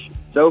fish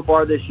so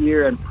far this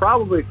year, and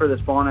probably for the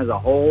spawn as a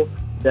whole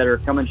that are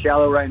coming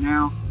shallow right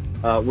now.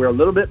 We're a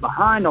little bit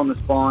behind on the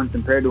spawn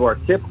compared to our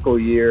typical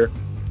year,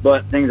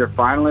 but things are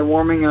finally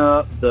warming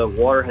up. The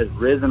water has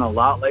risen a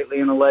lot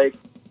lately in the lake,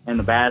 and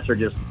the bass are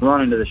just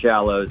running to the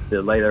shallows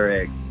to lay their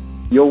eggs.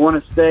 You'll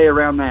want to stay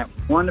around that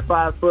 1 to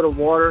 5 foot of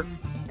water,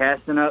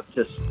 casting up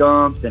to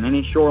stumps and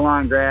any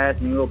shoreline grass,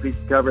 any little piece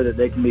of cover that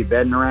they can be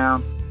bedding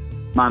around.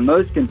 My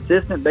most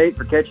consistent bait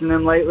for catching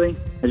them lately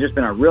has just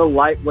been a real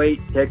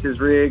lightweight Texas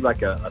rig,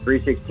 like a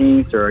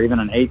 3/16 or even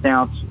an 1/8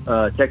 ounce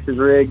Texas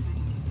rig.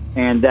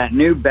 And that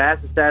new Bass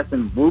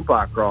Assassin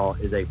Whoopah Crawl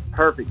is a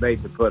perfect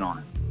bait to put on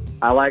it.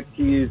 I like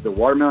to use the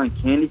watermelon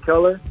candy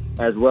color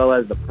as well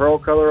as the pearl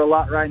color a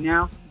lot right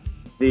now.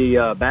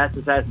 The Bass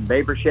Assassin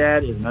Vapor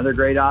Shad is another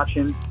great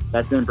option.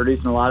 That's been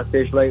producing a lot of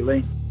fish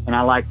lately. And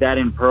I like that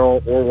in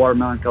pearl or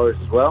watermelon colors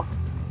as well.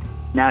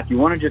 Now, if you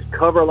want to just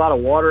cover a lot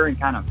of water and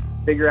kind of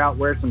figure out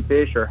where some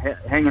fish are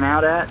hanging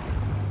out at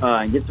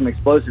and get some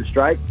explosive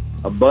strikes,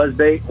 a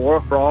buzzbait or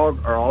a frog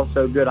are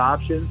also good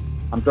options.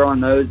 I'm throwing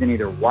those in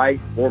either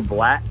white or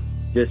black.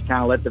 Just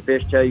kind of let the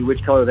fish tell you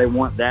which color they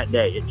want that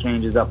day. It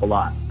changes up a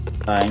lot.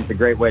 And it's a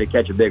great way to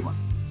catch a big one.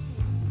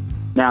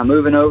 Now,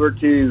 moving over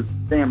to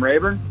Sam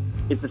Rayburn,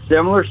 it's a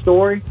similar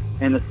story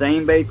and the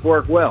same baits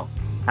work well.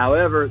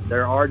 However,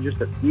 there are just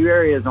a few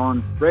areas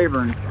on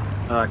Rayburn,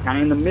 kind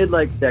of in the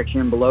mid-lake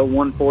section below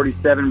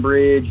 147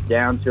 Bridge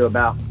down to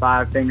about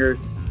 5 Fingers,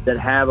 that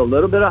have a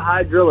little bit of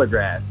hydrilla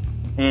grass.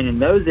 And in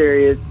those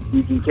areas,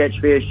 you can catch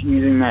fish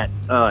using that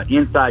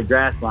inside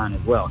grass line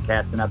as well,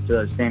 casting up to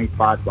those sandy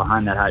spots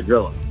behind that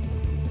hydrilla.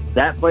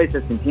 That place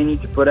has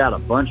continued to put out a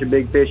bunch of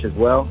big fish as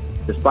well,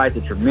 despite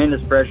the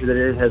tremendous pressure that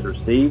it has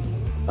received.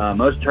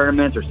 Most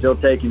tournaments are still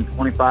taking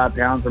 25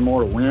 pounds or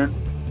more to win.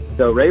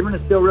 So Rayburn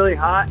is still really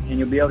hot, and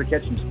you'll be able to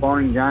catch some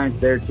spawning giants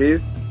there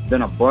too.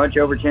 Been a bunch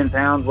over 10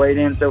 pounds weighed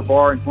in so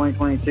far in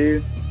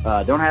 2022.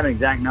 Don't have an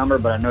exact number,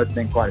 but I know it's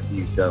been quite a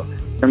few, so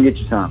come get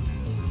you some.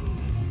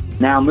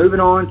 Now moving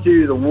on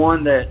to the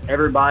one that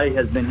everybody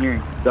has been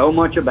hearing so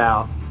much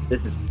about.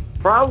 This is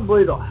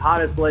probably the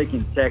hottest lake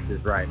in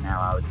Texas right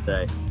now, I would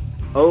say.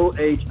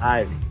 OH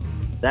Ivy.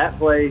 That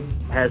place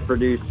has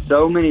produced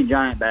so many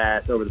giant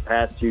bass over the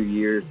past 2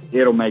 years,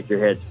 it'll make your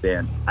head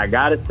spin. I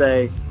gotta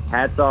say,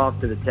 hats off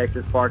to the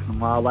Texas Parks and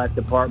Wildlife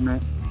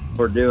Department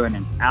for doing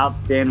an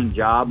outstanding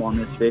job on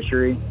this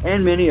fishery,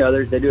 and many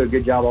others. They do a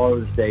good job all over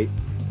the state.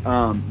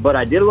 But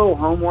I did a little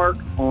homework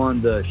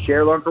on the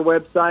ShareLunker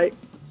website,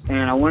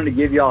 and I wanted to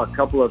give y'all a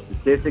couple of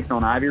statistics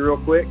on Ivy real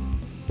quick.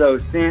 So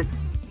since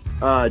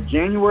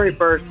January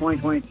 1st,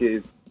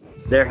 2022,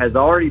 there has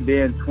already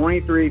been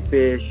 23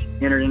 fish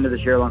entered into the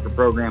ShareLunker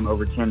program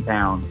over 10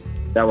 pounds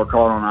that were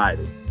caught on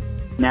Ivy.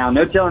 Now,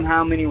 no telling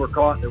how many were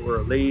caught that were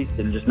released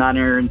and just not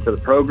entered into the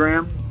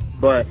program,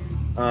 but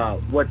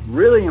what's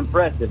really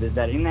impressive is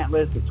that in that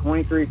list of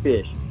 23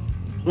 fish,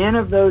 10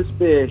 of those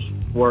fish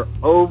were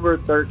over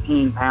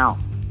 13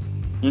 pounds,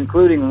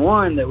 including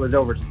one that was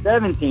over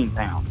 17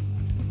 pounds.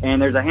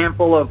 And there's a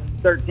handful of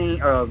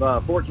 14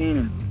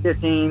 and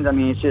 15s. I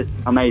mean, it's just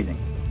amazing.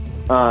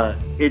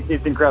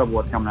 It's incredible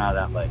what's coming out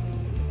of that lake.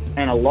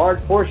 And a large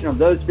portion of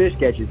those fish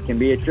catches can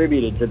be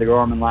attributed to the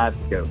Garmin Live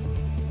Scope.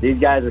 These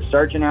guys are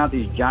searching out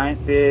these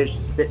giant fish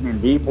sitting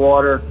in deep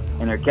water,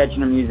 and they're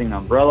catching them using an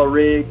umbrella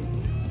rig.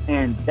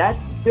 And that's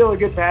still a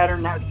good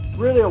pattern. That's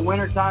really a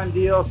wintertime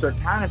deal, so it's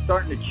kind of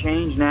starting to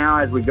change now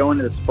as we go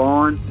into the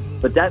spawn.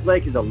 But that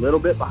lake is a little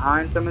bit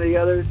behind some of the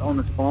others on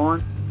the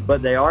spawn.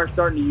 But they are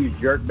starting to use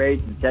jerk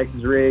baits and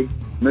Texas rigs,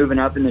 moving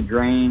up in the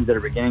drains that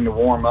are beginning to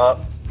warm up.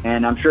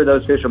 And I'm sure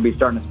those fish will be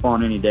starting to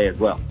spawn any day as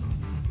well.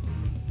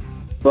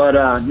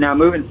 But now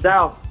moving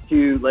south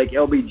to Lake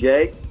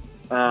LBJ,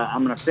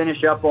 I'm going to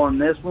finish up on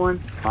this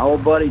one. My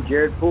old buddy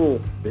Jared Poole,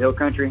 the Hill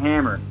Country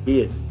Hammer,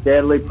 he is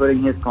steadily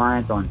putting his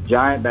clients on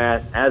giant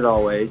bass as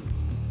always.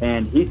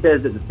 And he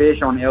says that the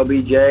fish on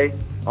LBJ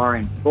are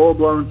in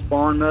full-blown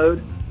spawn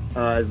mode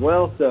as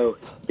well, so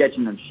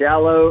catching them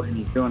shallow, and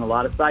he's doing a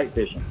lot of sight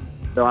fishing.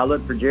 So I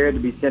look for Jared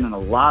to be sending a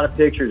lot of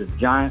pictures of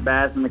giant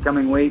bass in the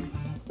coming weeks,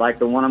 like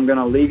the one I'm going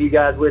to leave you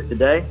guys with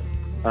today.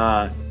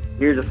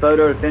 Here's a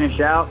photo to finish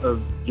out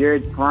of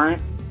Jared's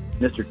client,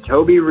 Mr.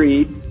 Toby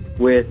Reed,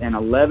 with an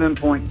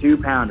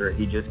 11.2 pounder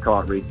he just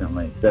caught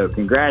recently. So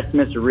congrats,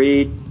 Mr.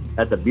 Reed.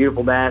 That's a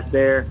beautiful bass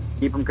there.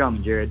 Keep them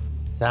coming, Jared.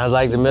 Sounds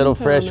like the Middle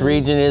Fresh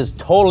region is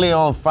totally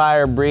on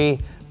fire, Brie.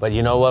 But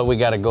you know what? We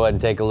got to go ahead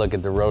and take a look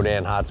at the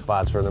Rodan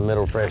hotspots for the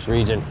Middle Fresh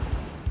region.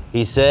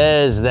 He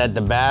says that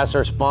the bass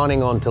are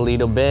spawning on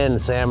Toledo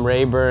Bend, Sam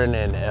Rayburn,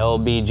 and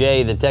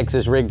LBJ. The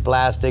Texas Rig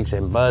Plastics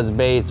and Buzz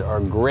Baits are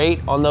great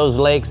on those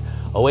lakes.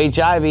 OH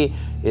Ivy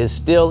is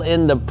still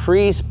in the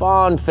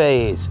pre-spawn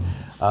phase,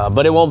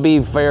 but it won't be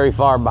very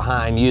far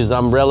behind. Use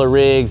umbrella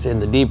rigs in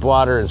the deep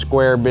water and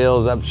square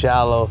bills up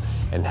shallow,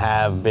 and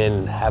have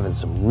been having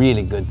some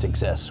really good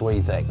success. What do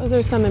you think? Those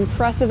are some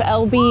impressive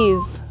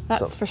LBs,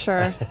 that's for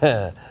sure.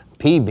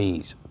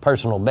 PBs,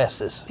 personal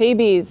bests.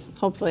 PBs,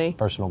 hopefully.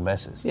 Personal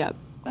bests. Yep,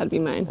 that'd be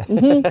mine.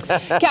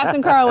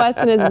 Captain Carl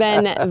Weston has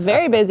been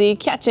very busy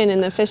catching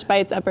in the Fish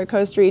Bites Upper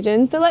Coast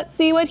region, so let's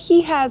see what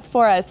he has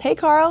for us. Hey,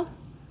 Carl.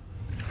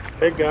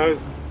 Hey, guys.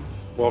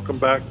 Welcome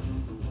back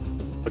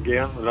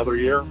again, another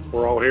year.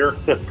 We're all here.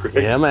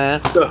 Yeah,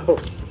 man. So,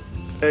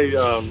 hey,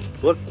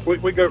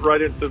 we go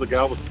right into the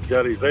Galveston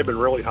Jetties. They've been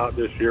really hot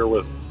this year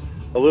with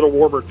a little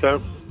warmer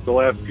temps the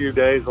last few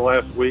days, the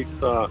last weeks.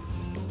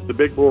 The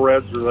big bull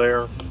reds are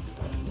there.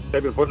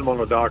 They've been putting them on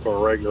the dock on a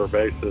regular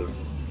basis.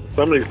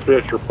 Some of these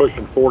fish are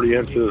pushing 40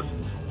 inches,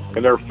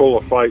 and they're full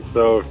of fight.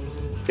 So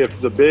if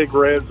the big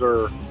reds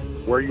are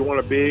where you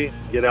want to be,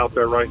 get out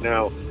there right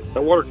now.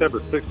 That water temp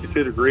is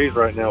 62 degrees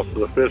right now, so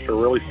the fish are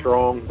really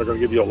strong. They're going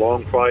to give you a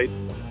long fight.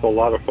 It's a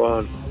lot of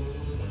fun.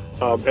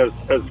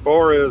 As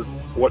far as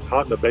what's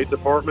hot in the bait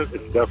department,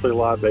 it's definitely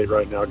live bait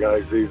right now,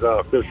 guys. These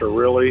fish are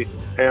really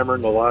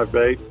hammering the live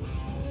bait.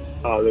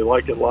 They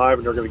like it live,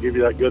 and they're going to give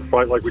you that good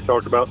fight like we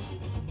talked about.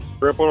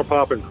 Shrimp on a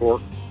popping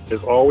cork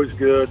is always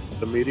good.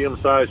 The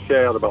medium-sized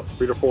shad, about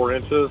 3 to 4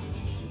 inches.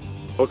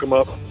 Hook them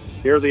up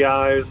near the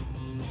eyes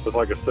with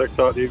like a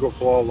 6-aught Eagle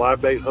Claw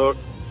live bait hook.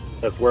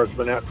 That's where it's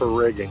been at for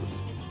rigging.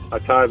 I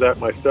tie that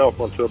myself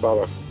onto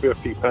about a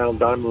 50-pound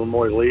Diamond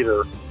Lemoy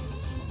leader,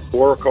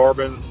 or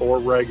carbon or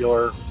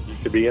regular. You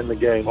could be in the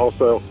game.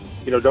 Also,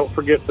 don't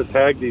forget to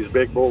tag these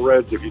big bull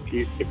reds if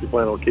you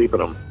plan on keeping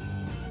them.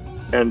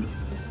 And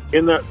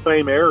in that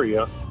same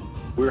area,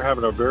 we're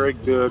having a very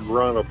good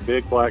run of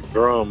big black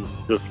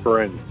drum this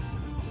spring.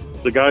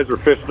 The guys are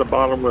fishing the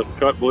bottom with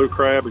cut blue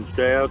crab and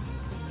shad.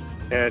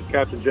 And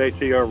Captain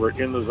JT over at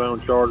In the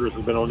Zone Charters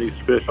has been on these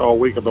fish all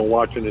week. I've been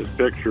watching his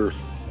pictures.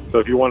 So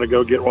if you want to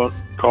go get one,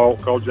 call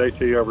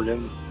JT over at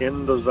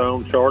In the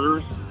Zone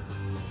Charters.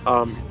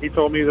 He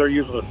told me they're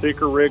using a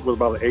seeker rig with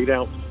about an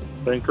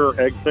 8-ounce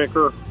egg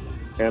sinker,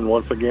 and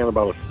once again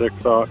about a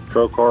 6-aught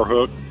trocar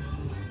hook.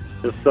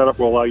 This setup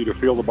will allow you to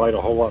feel the bite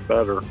a whole lot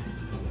better.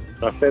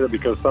 I say that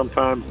because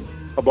sometimes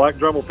a black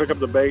drum will pick up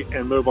the bait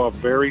and move off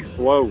very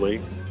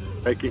slowly,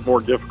 making it more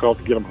difficult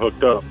to get them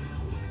hooked up.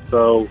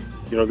 So,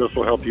 this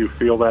will help you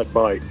feel that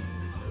bite.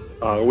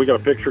 We got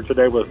a picture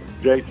today with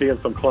JT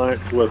and some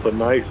clients with a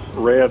nice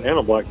red and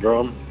a black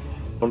drum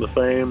on the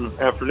same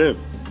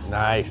afternoon.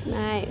 Nice.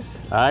 Nice.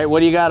 All right, what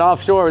do you got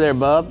offshore there,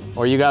 bub?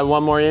 Or you got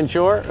one more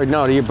inshore? Or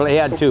no, you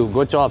had 2.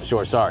 What's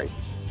offshore? Sorry.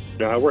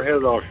 No, we're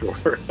headed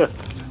offshore.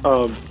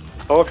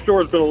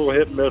 Offshore has been a little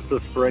hit and miss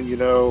this spring.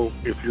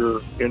 If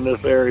you're in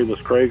this area, this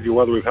crazy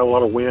weather, we've had a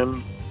lot of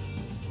wind.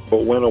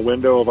 But when a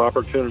window of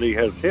opportunity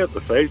has hit,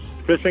 the fish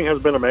fishing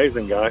has been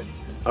amazing, guy.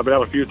 I've been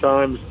out a few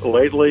times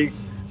lately,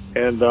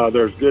 and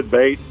there's good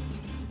bait.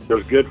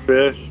 There's good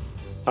fish.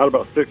 Out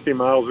about 60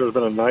 miles, there's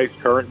been a nice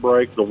current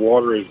break. The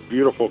water is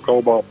beautiful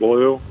cobalt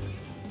blue.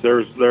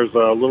 There's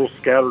a little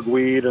scattered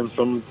weed and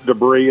some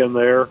debris in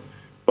there,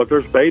 but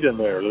there's bait in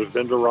there. There's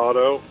been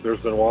Dorado. There's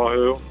been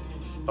Wahoo.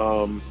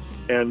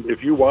 And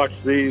if you watch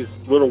these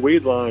little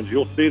weed lines,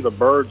 you'll see the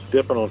birds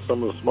dipping on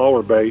some of the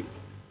smaller bait,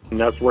 and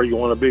that's where you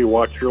want to be.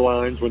 Watch your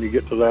lines when you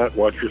get to that.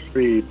 Watch your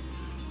speed.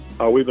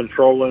 We've been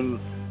trolling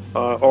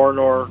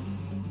R&R,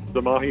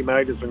 the mahi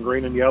magnets in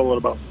green and yellow at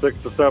about 6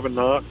 to 7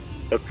 knots.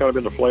 That's kind of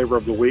been the flavor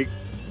of the week.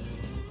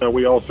 And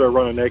we also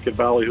run a naked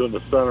ballyhoo in the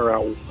center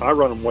out. I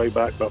run them way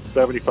back about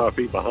 75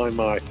 feet behind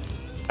my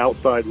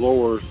outside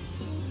lures,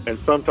 and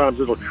sometimes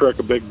it'll trick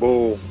a big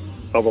bull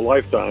of a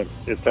lifetime.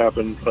 It's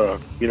happened, a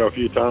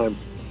few times.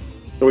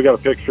 So we got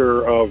a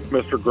picture of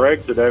Mr.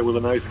 Greg today with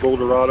a nice bull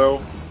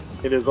Dorado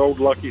in his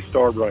old Lucky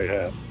Starbright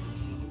hat.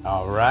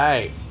 All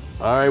right.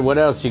 All right, what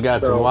else? You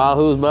got some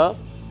Wahoos, bub?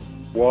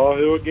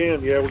 Wahoo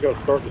again. Yeah, we got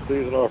to start the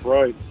season off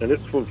right. And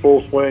it's from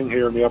full swing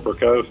here in the Upper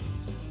Coast.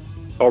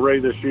 Already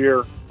this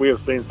year, we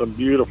have seen some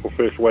beautiful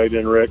fish weighed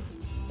in, Rick.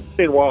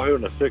 Seen Wahoo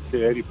in the 60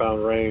 to 80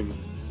 pound range.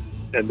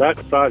 And that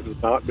size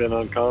has not been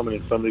uncommon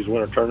in some of these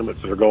winter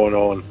tournaments that are going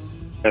on.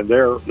 And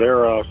they're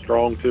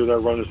strong too. They're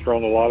running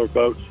strong. A lot of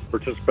boats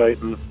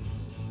participating.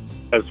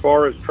 As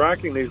far as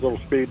tracking these little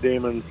speed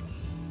demons,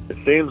 it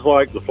seems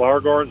like the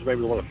flower gardens may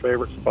be one of the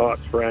favorite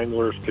spots for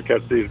anglers to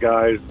catch these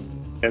guys,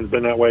 and it's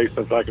been that way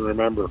since I can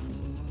remember.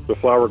 The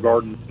flower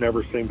gardens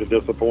never seem to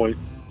disappoint.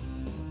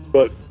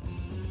 But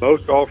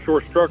most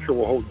offshore structure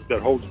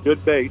that holds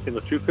good bait in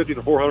the 250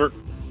 to 400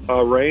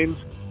 range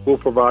will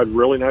provide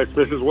really nice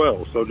fish as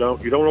well. So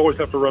you don't always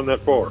have to run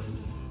that far.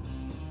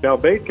 Now,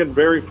 bait can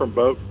vary from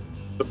boat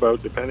to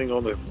boat depending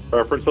on the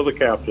preference of the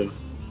captain.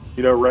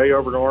 Ray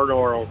over at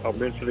R&R, I'll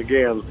mention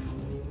again,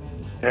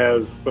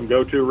 has some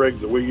go-to rigs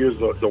that we use.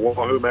 The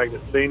Wahoo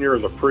Magnet Senior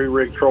is a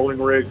pre-rig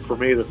trolling rig. For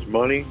me, that's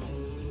money.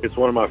 It's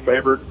one of my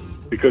favorites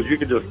because you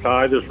can just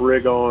tie this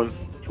rig on.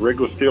 It's rigged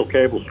with steel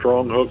cable,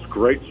 strong hooks,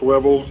 great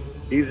swivels,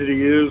 easy to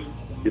use.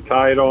 You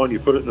tie it on, you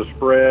put it in the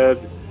spread,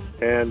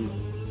 and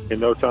in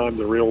no time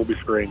the reel will be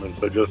screaming.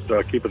 So just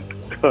keep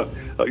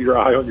your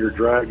eye on your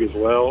drag as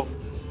well.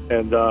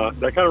 And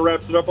that kind of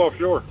wraps it up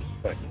offshore.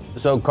 Okay.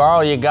 So,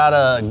 Carl, you got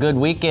a good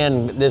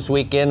weekend this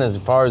weekend as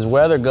far as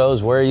weather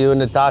goes. Where are you and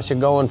Natasha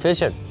going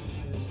fishing?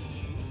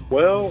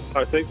 Well,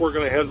 I think we're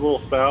going to head a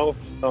little south.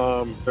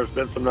 There's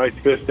been some nice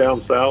fish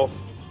down south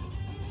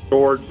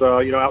towards,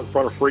 out in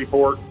front of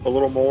Freeport a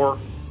little more.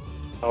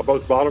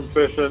 Both bottom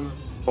fishing,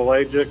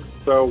 pelagic.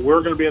 So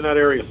we're going to be in that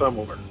area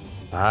somewhere.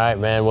 All right,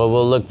 man. Well,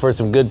 we'll look for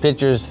some good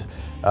pictures.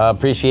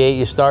 Appreciate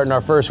you starting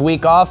our first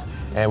week off.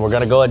 And we're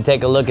going to go ahead and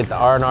take a look at the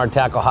R&R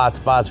tackle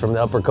hotspots from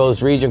the Upper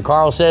Coast region.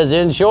 Carl says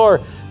inshore,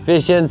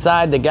 fish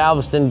inside the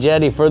Galveston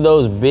jetty for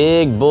those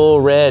big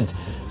bull reds.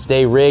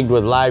 Stay rigged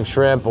with live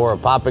shrimp or a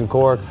popping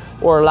cork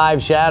or a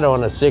live shadow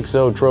on a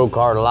 6.0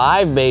 Trocar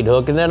live bait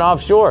hook. And then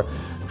offshore,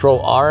 troll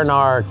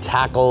R&R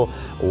tackle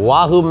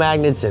Wahoo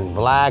magnets in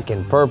black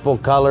and purple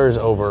colors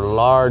over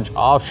large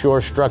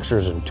offshore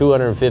structures in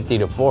 250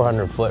 to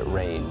 400 foot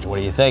range. What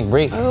do you think,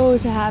 Brie? Oh,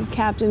 to have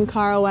Captain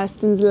Carl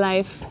Weston's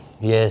life.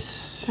 Yes.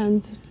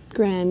 Sounds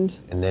grand.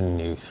 And then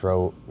you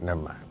throw,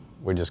 never mind.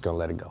 We're just going to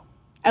let it go.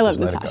 I love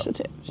Natasha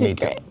too. She's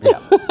great. Yeah.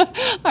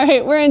 All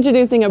right, we're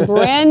introducing a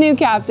brand new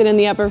captain in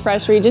the Upper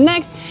Fresh region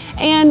next,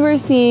 and we're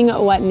seeing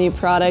what new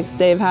products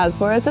Dave has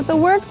for us at the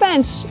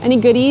workbench. Any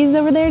goodies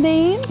over there,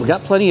 Dave? We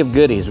got plenty of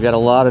goodies. We got a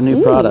lot of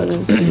new products,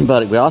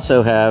 but we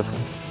also have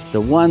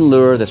the one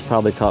lure that's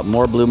probably caught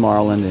more blue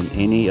marlin than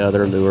any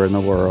other lure in the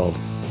world,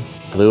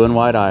 blue and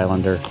white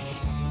Islander.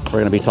 We're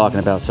going to be talking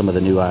about some of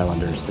the new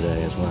Islanders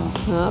today as well.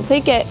 I'll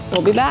take it.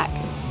 We'll be back.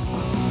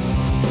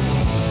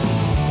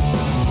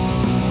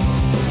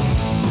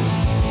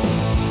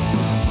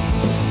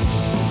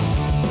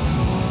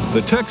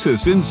 The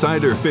Texas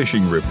Insider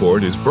Fishing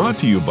Report is brought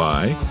to you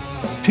by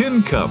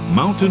Tin Cup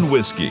Mountain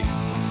Whiskey.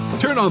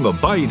 Turn on the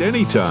bite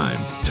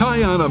anytime.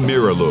 Tie on a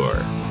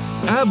Mirror.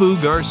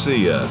 Abu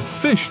Garcia,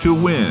 Fish to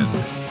Win.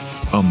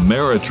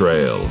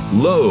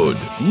 Ameritrail, load,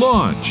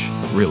 launch,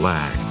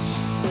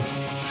 relax.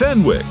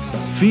 Fenwick,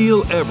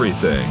 feel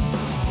everything.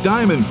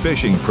 Diamond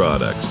Fishing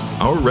Products,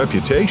 our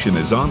reputation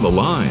is on the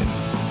line.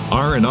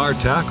 R&R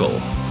Tackle,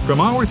 from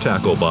our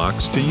tackle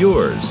box to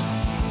yours.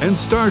 And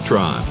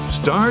Startron,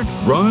 start,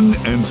 run,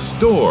 and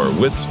store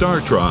with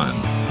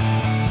Startron.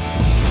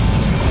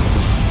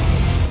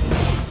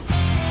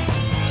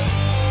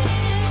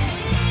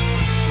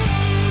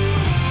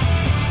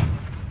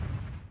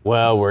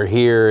 Well, we're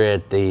here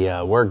at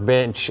the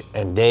workbench,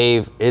 and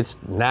Dave, it's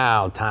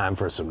now time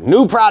for some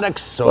new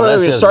products. So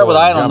let's just start with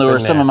Island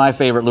lures, some of my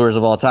favorite lures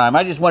of all time.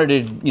 I just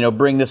wanted to,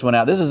 bring this one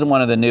out. This isn't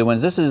one of the new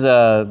ones. This is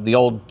the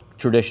old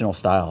traditional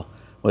style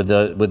with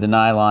the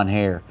nylon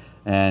hair,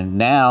 and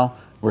now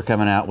we're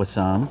coming out with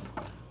some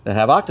that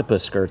have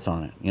octopus skirts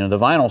on it. The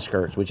vinyl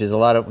skirts, which is a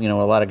lot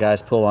of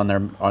guys pull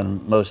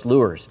on most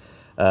lures.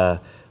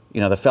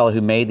 the fellow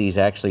who made these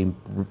actually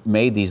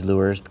made these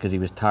lures because he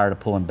was tired of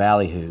pulling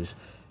ballyhoos.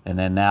 And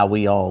then now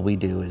we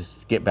do is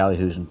get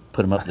ballyhoos and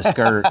put them up the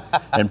skirt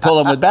and pull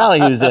them with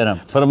ballyhoos in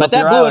them. But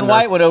that blue and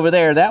white one over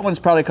there, that one's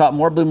probably caught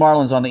more blue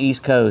marlins on the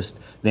East Coast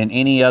than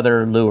any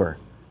other lure.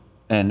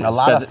 And a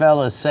lot of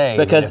fellas say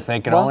that if they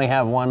could only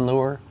have one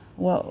lure,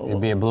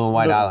 it'd be a blue and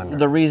white islander.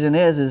 The reason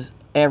is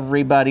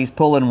everybody's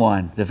pulling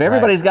one. If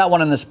everybody's got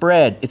one in the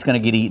spread, it's going to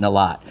get eaten a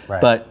lot.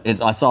 Right. But it's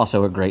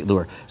also a great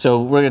lure.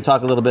 So we're going to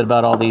talk a little bit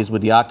about all these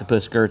with the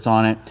octopus skirts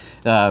on it.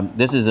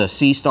 This is a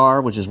Sea Star,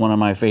 which is one of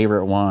my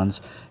favorite ones.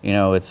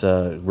 It's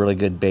a really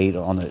good bait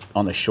on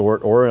the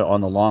short or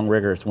on the long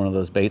rigger. It's one of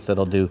those baits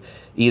that'll do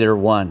either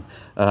one.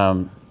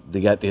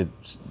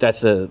 That's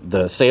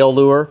the sail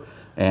lure,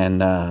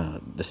 and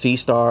the Sea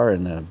Star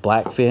and the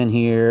blackfin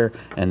here,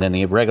 and then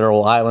the regular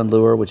old island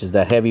lure, which is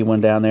that heavy one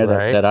down there.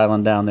 That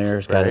island down there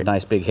has got a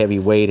nice big heavy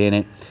weight in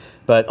it.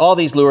 But all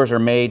these lures are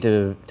made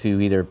to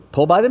either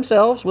pull by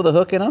themselves with a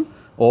hook in them,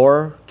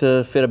 or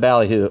to fit a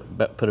ballyhoo,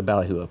 put a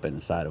ballyhoo up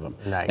inside of them.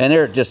 Nice. And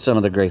they're just some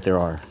of the great there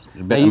are.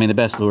 The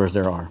best lures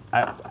there are.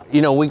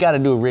 We got to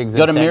do a rigs.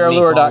 Go to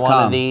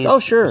mirrorlure.com. Oh,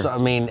 sure. So,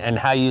 and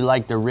how you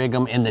like to rig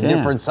them in the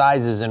different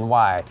sizes and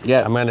why.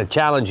 Yeah. I'm going to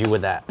challenge you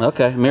with that.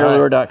 Okay,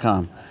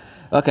 mirrorlure.com.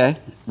 Okay,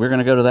 we're going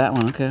to go to that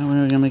one. Okay,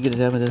 we're going to get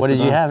it with this. What did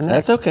you have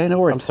next? That's okay, no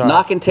worries. I'm sorry.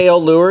 Knock and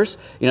tail lures.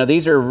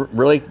 These are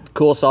really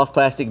cool soft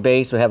plastic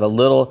base. We have a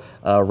little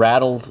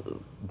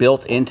rattle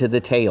built into the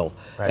tail.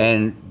 Right.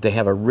 And they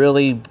have a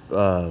really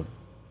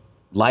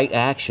light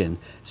action.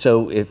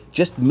 So if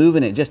just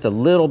moving it just a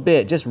little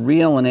bit, just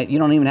reeling it, you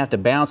don't even have to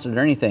bounce it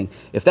or anything.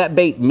 If that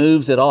bait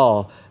moves at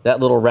all, that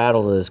little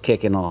rattle is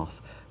kicking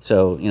off.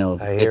 So,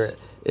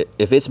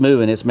 if it's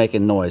moving, it's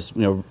making noise.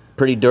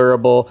 Pretty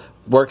durable,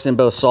 works in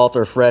both salt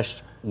or fresh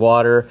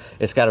water.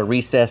 It's got a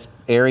recessed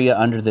area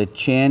under the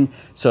chin,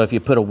 so if you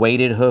put a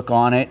weighted hook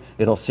on it,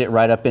 it'll sit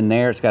right up in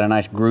there. It's got a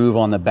nice groove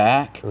on the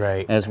back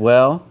as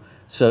well.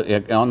 So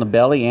on the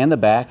belly and the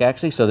back,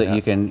 actually, so that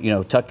you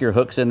can, tuck your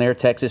hooks in there,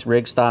 Texas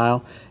rig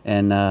style.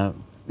 And, I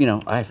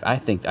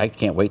think I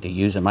can't wait to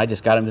use them. I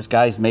just got them. This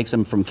guy makes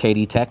them from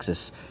Katy,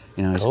 Texas.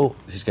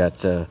 He's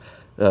got, so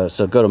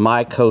go to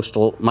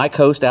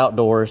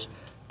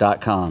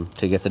mycoastoutdoors.com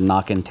to get the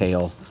knock and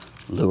tail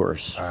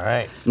lures. All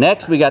right.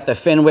 Next, we got the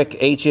Fenwick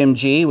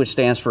HMG, which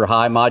stands for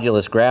high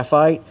modulus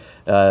graphite.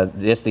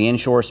 It's the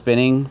inshore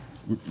spinning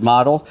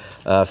model.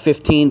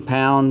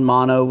 15-pound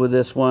mono with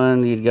this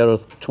one. You'd go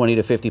to 20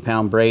 to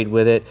 50-pound braid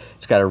with it.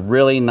 It's got a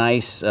really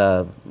nice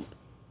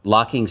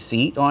locking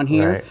seat on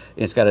here. Right.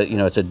 It's got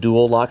it's a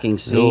dual locking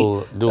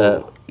seat.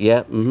 Dual.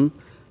 Yeah. Mm-hmm.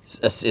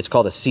 It's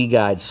called a Sea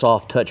Guide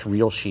soft touch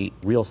reel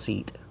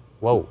seat.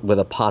 Whoa. With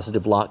a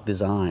positive lock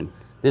design.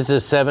 This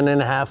is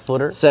 7.5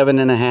 footer?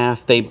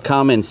 7.5. They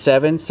come in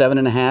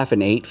 7.5,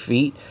 and 8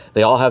 feet.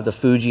 They all have the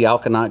Fuji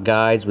Alkanaut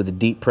guides with a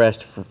deep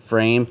pressed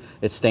frame.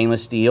 It's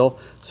stainless steel,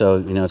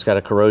 so it's got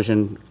a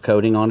corrosion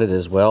coating on it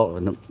as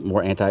well,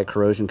 more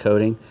anti-corrosion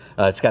coating.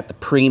 It's got the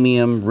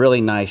premium,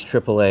 really nice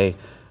AAA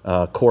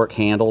cork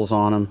handles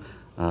on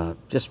them.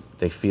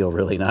 They feel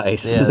really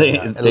nice.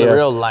 Yeah, they're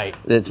real light.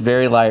 It's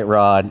very light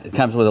rod. It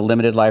comes with a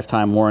limited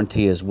lifetime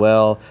warranty as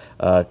well.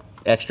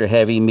 Extra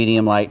heavy,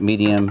 medium light,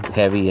 medium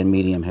heavy, and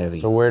medium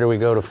heavy. So where do we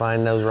go to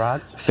find those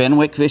rods?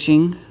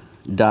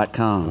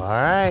 FenwickFishing.com. All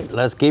right,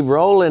 let's keep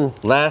rolling.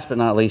 Last but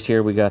not least,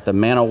 here we got the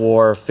Man of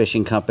War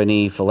Fishing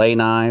Company fillet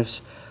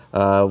knives.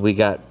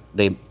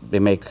 They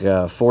make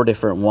 4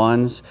 different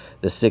ones: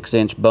 the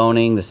 6-inch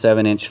boning, the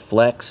 7-inch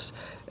flex,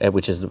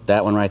 which is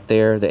that one right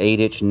there, the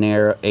 8-inch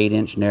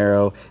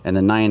narrow, and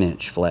the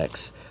 9-inch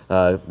flex.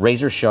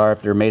 Razor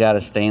sharp. They're made out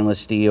of stainless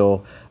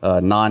steel,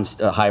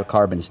 high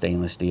carbon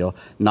stainless steel,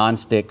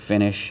 non-stick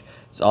finish.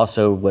 It's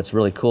also, what's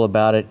really cool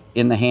about it,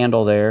 in the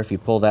handle there, if you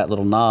pull that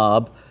little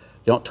knob,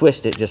 don't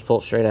twist it, just pull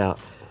it straight out.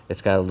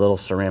 It's got a little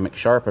ceramic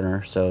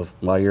sharpener, so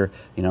while you're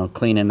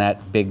cleaning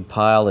that big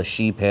pile of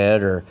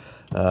sheephead or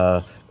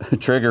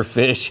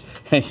triggerfish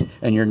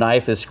and your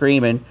knife is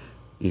screaming,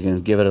 you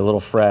can give it a little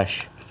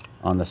fresh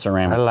on the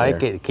ceramic. I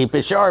like it. Keep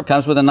it sharp.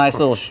 Comes with a nice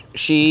little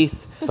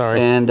sheath. Sorry.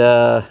 And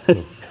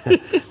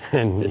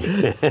and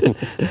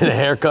a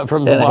haircut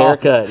from the boss. And a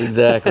haircut,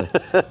 exactly.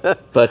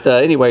 But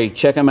anyway,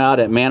 check them out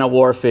at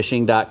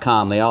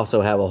manofwarfishing.com. They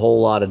also have a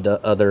whole lot of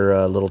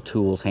other little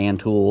tools,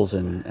 hand tools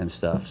and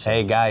stuff. So.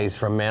 Hey guys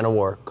from Man of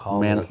War, call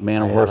me.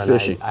 Man of War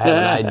Fishing. I have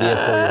an idea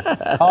for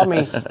you. Call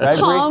me. Right,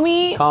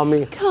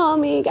 Call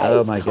me, guys.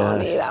 Oh my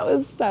gosh.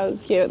 That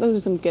was cute. Those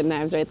are some good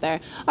knives right there.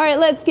 All right,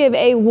 let's give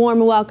a warm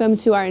welcome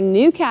to our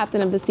new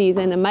captain of the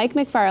season, Mike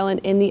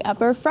McFarland in the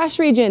Upper Fresh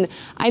region.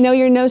 I know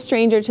you're no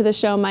stranger to the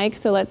show, Mike,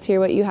 so let's hear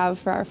what you have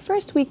for our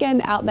first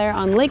weekend out there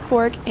on Lake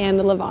Fork and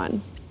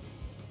Levon.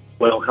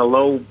 Well,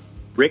 hello,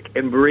 Rick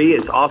and Brie.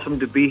 It's awesome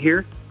to be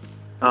here.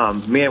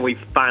 Man, we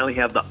finally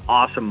have the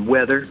awesome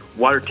weather.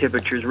 Water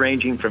temperatures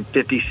ranging from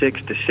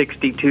 56 to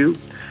 62.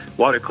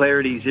 Water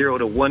clarity 0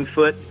 to 1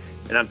 foot.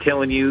 And I'm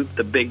telling you,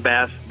 the big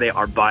bass, they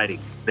are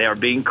biting. They are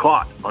being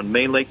caught on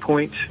main lake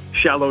points,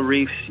 shallow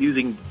reefs,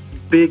 using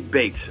big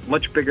baits,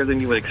 much bigger than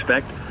you would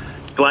expect.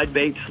 glide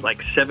baits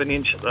like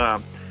 7-inch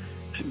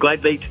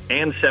glide baits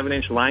and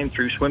 7-inch line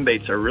through swim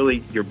baits are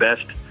really your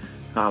best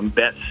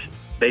bets.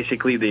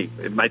 Basically,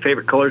 my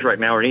favorite colors right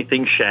now are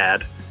anything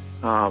shad.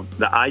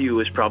 The IU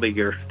is probably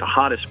the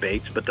hottest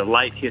baits, but the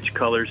light hitch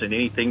colors and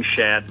anything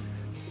shad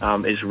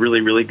is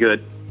really, really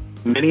good.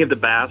 Many of the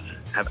bass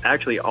have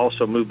actually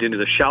also moved into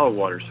the shallow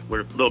waters.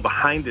 We're a little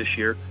behind this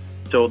year.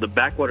 So the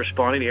backwater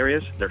spawning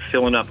areas, they're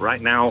filling up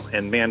right now.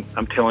 And man,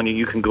 I'm telling you,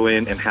 you can go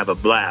in and have a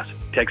blast.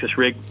 Texas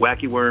rig,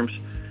 wacky worms,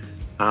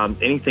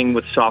 anything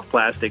with soft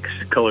plastics,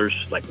 colors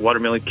like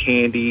watermelon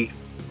candy,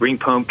 green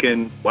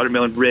pumpkin,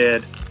 watermelon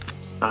red.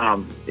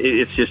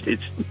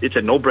 It's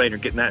a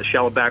no-brainer getting that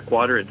shallow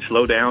backwater and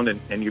slow down,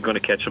 and you're going to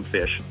catch some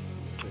fish.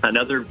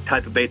 Another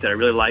type of bait that I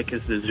really like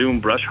is the Zoom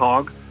brush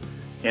hog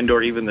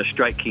and/or even the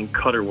Strike King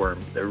cutter worm.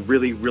 They're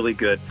really, really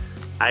good.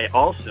 I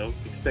also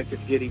expect it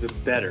to get even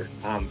better.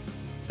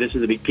 This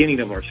is the beginning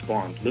of our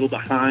spawn. A little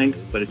behind,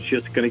 but it's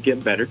just going to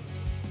get better.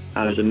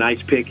 There's a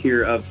nice pic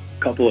here of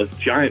a couple of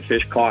giant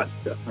fish caught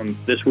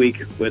this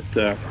week with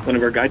one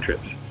of our guide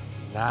trips.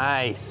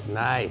 Nice,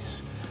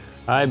 nice.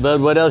 All right,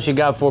 bud, what else you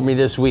got for me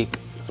this week?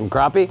 Some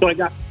crappie? So I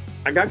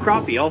got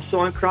crappie. Also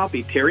on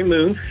crappie, Terry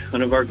Moon,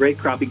 one of our great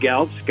crappie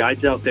gals,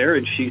 guides out there,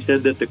 and she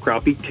said that the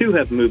crappie too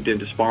have moved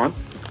into spawn.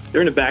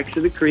 They're in the backs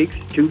of the creeks,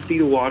 2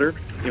 feet of water.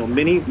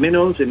 Mini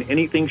minnows and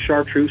anything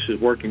chartreuse is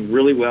working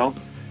really well.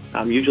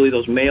 Usually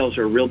those males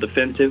are real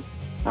defensive.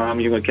 You're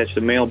going to catch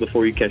the male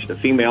before you catch the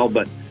female,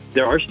 but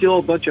there are still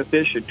a bunch of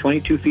fish at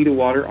 22 feet of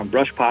water on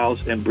brush piles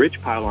and bridge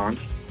pylons.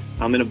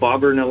 And a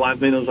bobber and a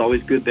live minnow is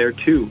always good there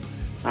too.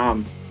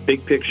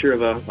 Big picture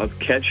of a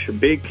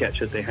big catch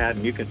that they had,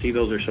 and you can see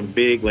those are some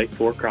big Lake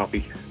Fork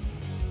crappie.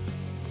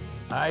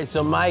 All right,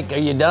 so Mike, are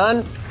you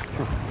done?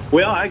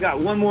 Well, I got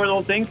one more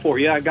little thing for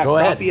you. I got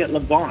crappie at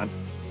Levon.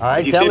 All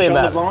right, tell me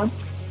about it.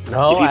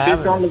 No, I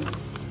haven't.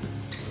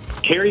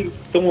 Carrie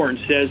Thorne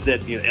says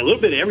that a little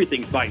bit of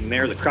everything's biting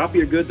there. The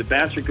crappie are good, the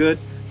bass are good,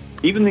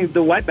 even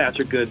the white bass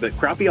are good. But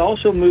crappie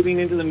also moving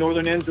into the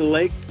northern ends of the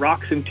lake,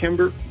 rocks and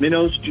timber,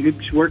 minnows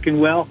jigs working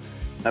well.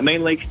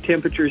 Main Lake's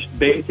temperatures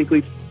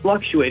basically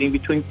fluctuating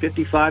between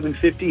 55 and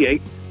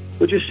 58,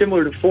 which is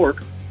similar to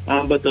Fork.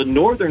 But the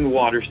northern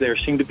waters there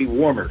seem to be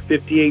warmer,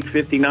 58,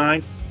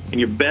 59, and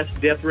your best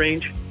depth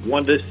range,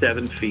 1 to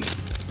 7 feet.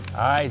 All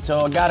right,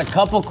 so I got a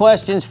couple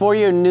questions for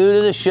you, new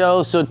to the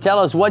show. So tell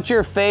us, what's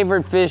your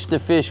favorite fish to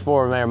fish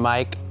for there,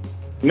 Mike?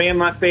 Man,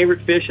 my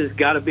favorite fish has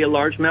got to be a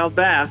largemouth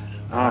bass.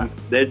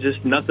 There's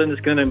just nothing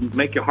that's going to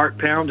make your heart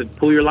pound and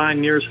pull your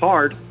line near as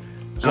hard.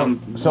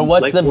 So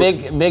what's the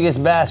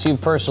biggest bass you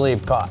personally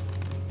have caught?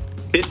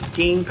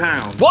 15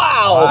 pounds.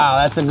 Wow! Wow,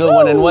 that's a good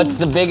one. And what's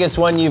the biggest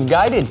one you've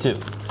guided to?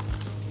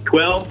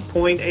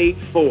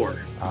 12.84.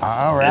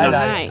 All right,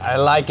 Nice. I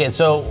like it.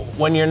 So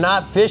when you're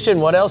not fishing,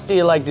 what else do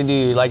you like to do?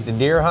 You like to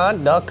deer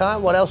hunt, duck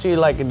hunt? What else do you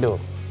like to do?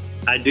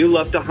 I do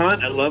love to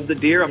hunt. I love the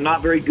deer. I'm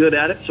not very good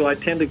at it, so I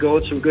tend to go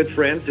with some good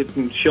friends who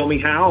can show me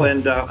how.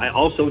 And I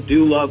also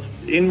do love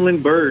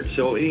inland birds,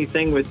 so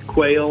anything with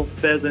quail,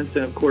 pheasants,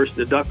 and of course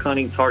the duck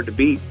hunting is hard to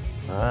beat.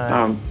 All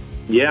right.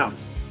 Yeah.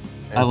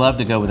 I love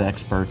to go with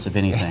experts, if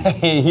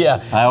anything.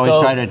 Yeah. I always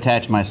try to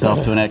attach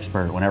myself to an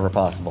expert whenever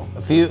possible.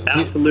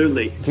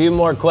 Absolutely. A few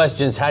more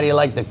questions. How do you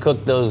like to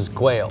cook those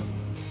quail?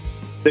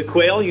 The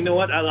quail, you know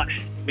what? I like,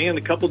 man,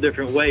 a couple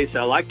different ways.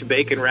 I like to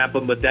bacon wrap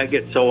them, but that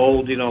gets so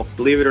old,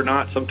 believe it or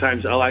not,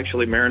 sometimes I'll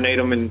actually marinate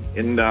them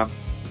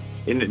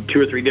in 2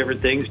 or 3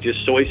 different things,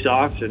 just soy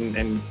sauce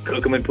and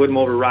cook them and put them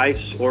over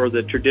rice, or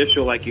the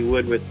traditional like you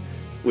would with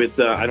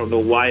I don't know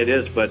why it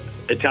is, but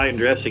Italian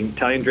dressing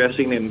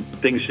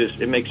and things,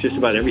 it makes just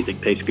about everything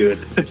taste good.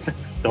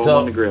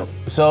 On the grill.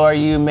 So are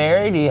you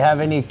married? Do you have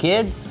any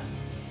kids?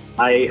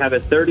 I have a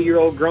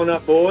 30-year-old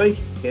grown-up boy,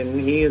 and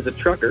he is a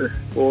trucker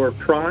for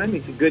Prime.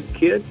 He's a good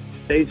kid,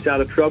 stays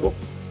out of trouble,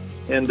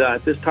 and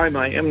at this time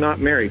I am not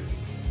married.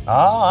 Oh,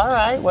 all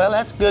right. Well,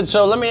 that's good.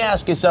 So let me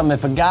ask you something.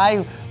 If a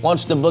guy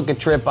wants to book a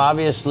trip,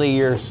 obviously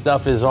your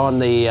stuff is on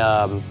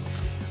the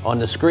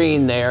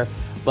screen there,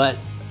 but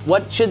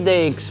what should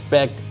they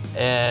expect?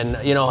 And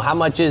how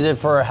much is it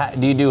for?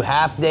 Do you do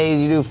half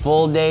days? You do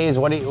full days?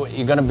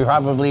 You're going to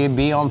probably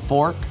be on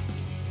Fork?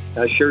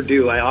 I sure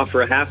do. I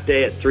offer a half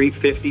day at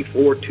 $350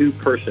 for 2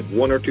 person,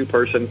 1 or 2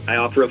 person. I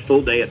offer a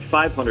full day at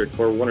 $500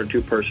 for 1 or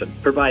 2 person.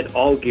 Provide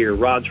all gear,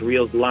 rods,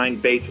 reels, line,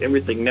 baits,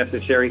 everything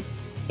necessary.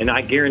 And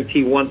I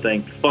guarantee one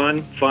thing: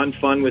 fun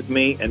with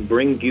me, and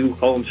bring you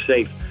home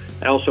safe.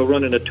 I also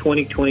run in a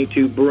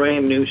 2022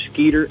 brand new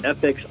Skeeter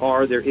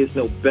FXR. There is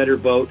no better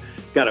boat.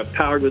 Got it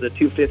powered with a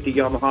 250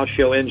 Yamaha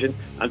show engine.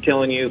 I'm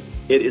telling you,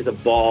 it is a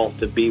ball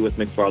to be with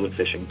McFarland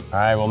Fishing. All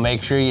right, well,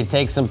 make sure you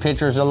take some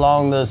pictures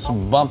along this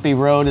bumpy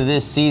road of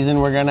this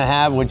season we're going to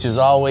have, which is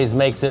always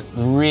makes it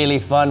really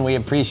fun. We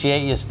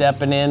appreciate you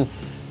stepping in,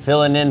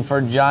 filling in for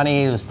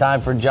Johnny. It was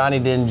time for Johnny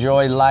to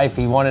enjoy life.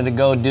 He wanted to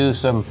go do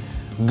some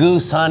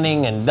goose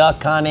hunting and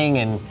duck hunting,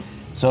 and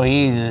so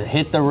he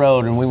hit the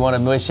road, and we want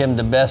to wish him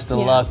the best of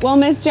luck. We'll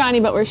miss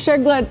Johnny, but we're sure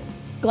glad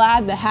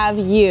glad to have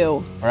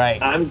you.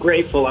 Right. I'm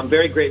grateful. I'm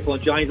very grateful.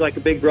 And Johnny's like a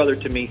big brother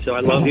to me, so I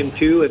love him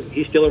too, and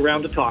he's still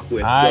around to talk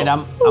with. All right,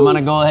 I'm going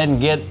to go ahead and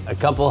get a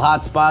couple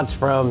hot spots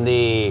from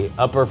the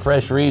upper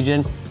fresh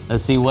region.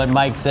 Let's see what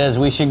Mike says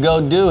we should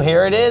go do.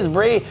 Here it is,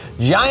 Bree.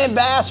 Giant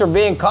bass are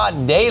being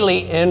caught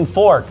daily in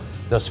Fork.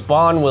 The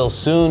spawn will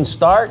soon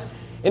start,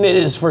 and it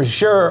is for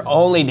sure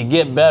only to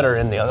get better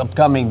in the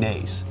upcoming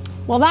days.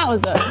 Well, that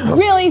was a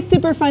really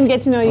super fun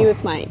get to know you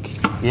with Mike.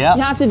 Yeah.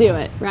 You have to do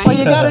it, right? Well,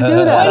 you got to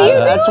do that. What are you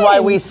That's doing? why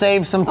we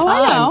save some time.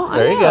 I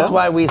know. That's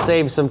why we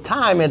save some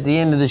time at the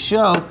end of the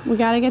show. We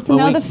got to get to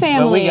know the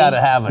family. But we got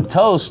to have a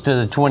toast to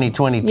the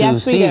 2022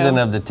 Yes, we season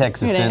do. of the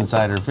Texas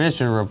Insider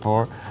Fishing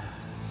Report.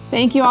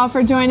 Thank you all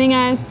for joining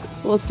us.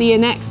 We'll see you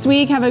next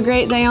week. Have a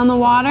great day on the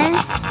water.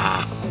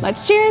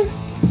 Let's cheers.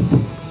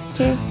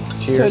 Cheers.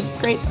 Cheers. To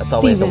a great That's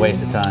always season. a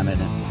waste of time,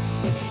 isn't it?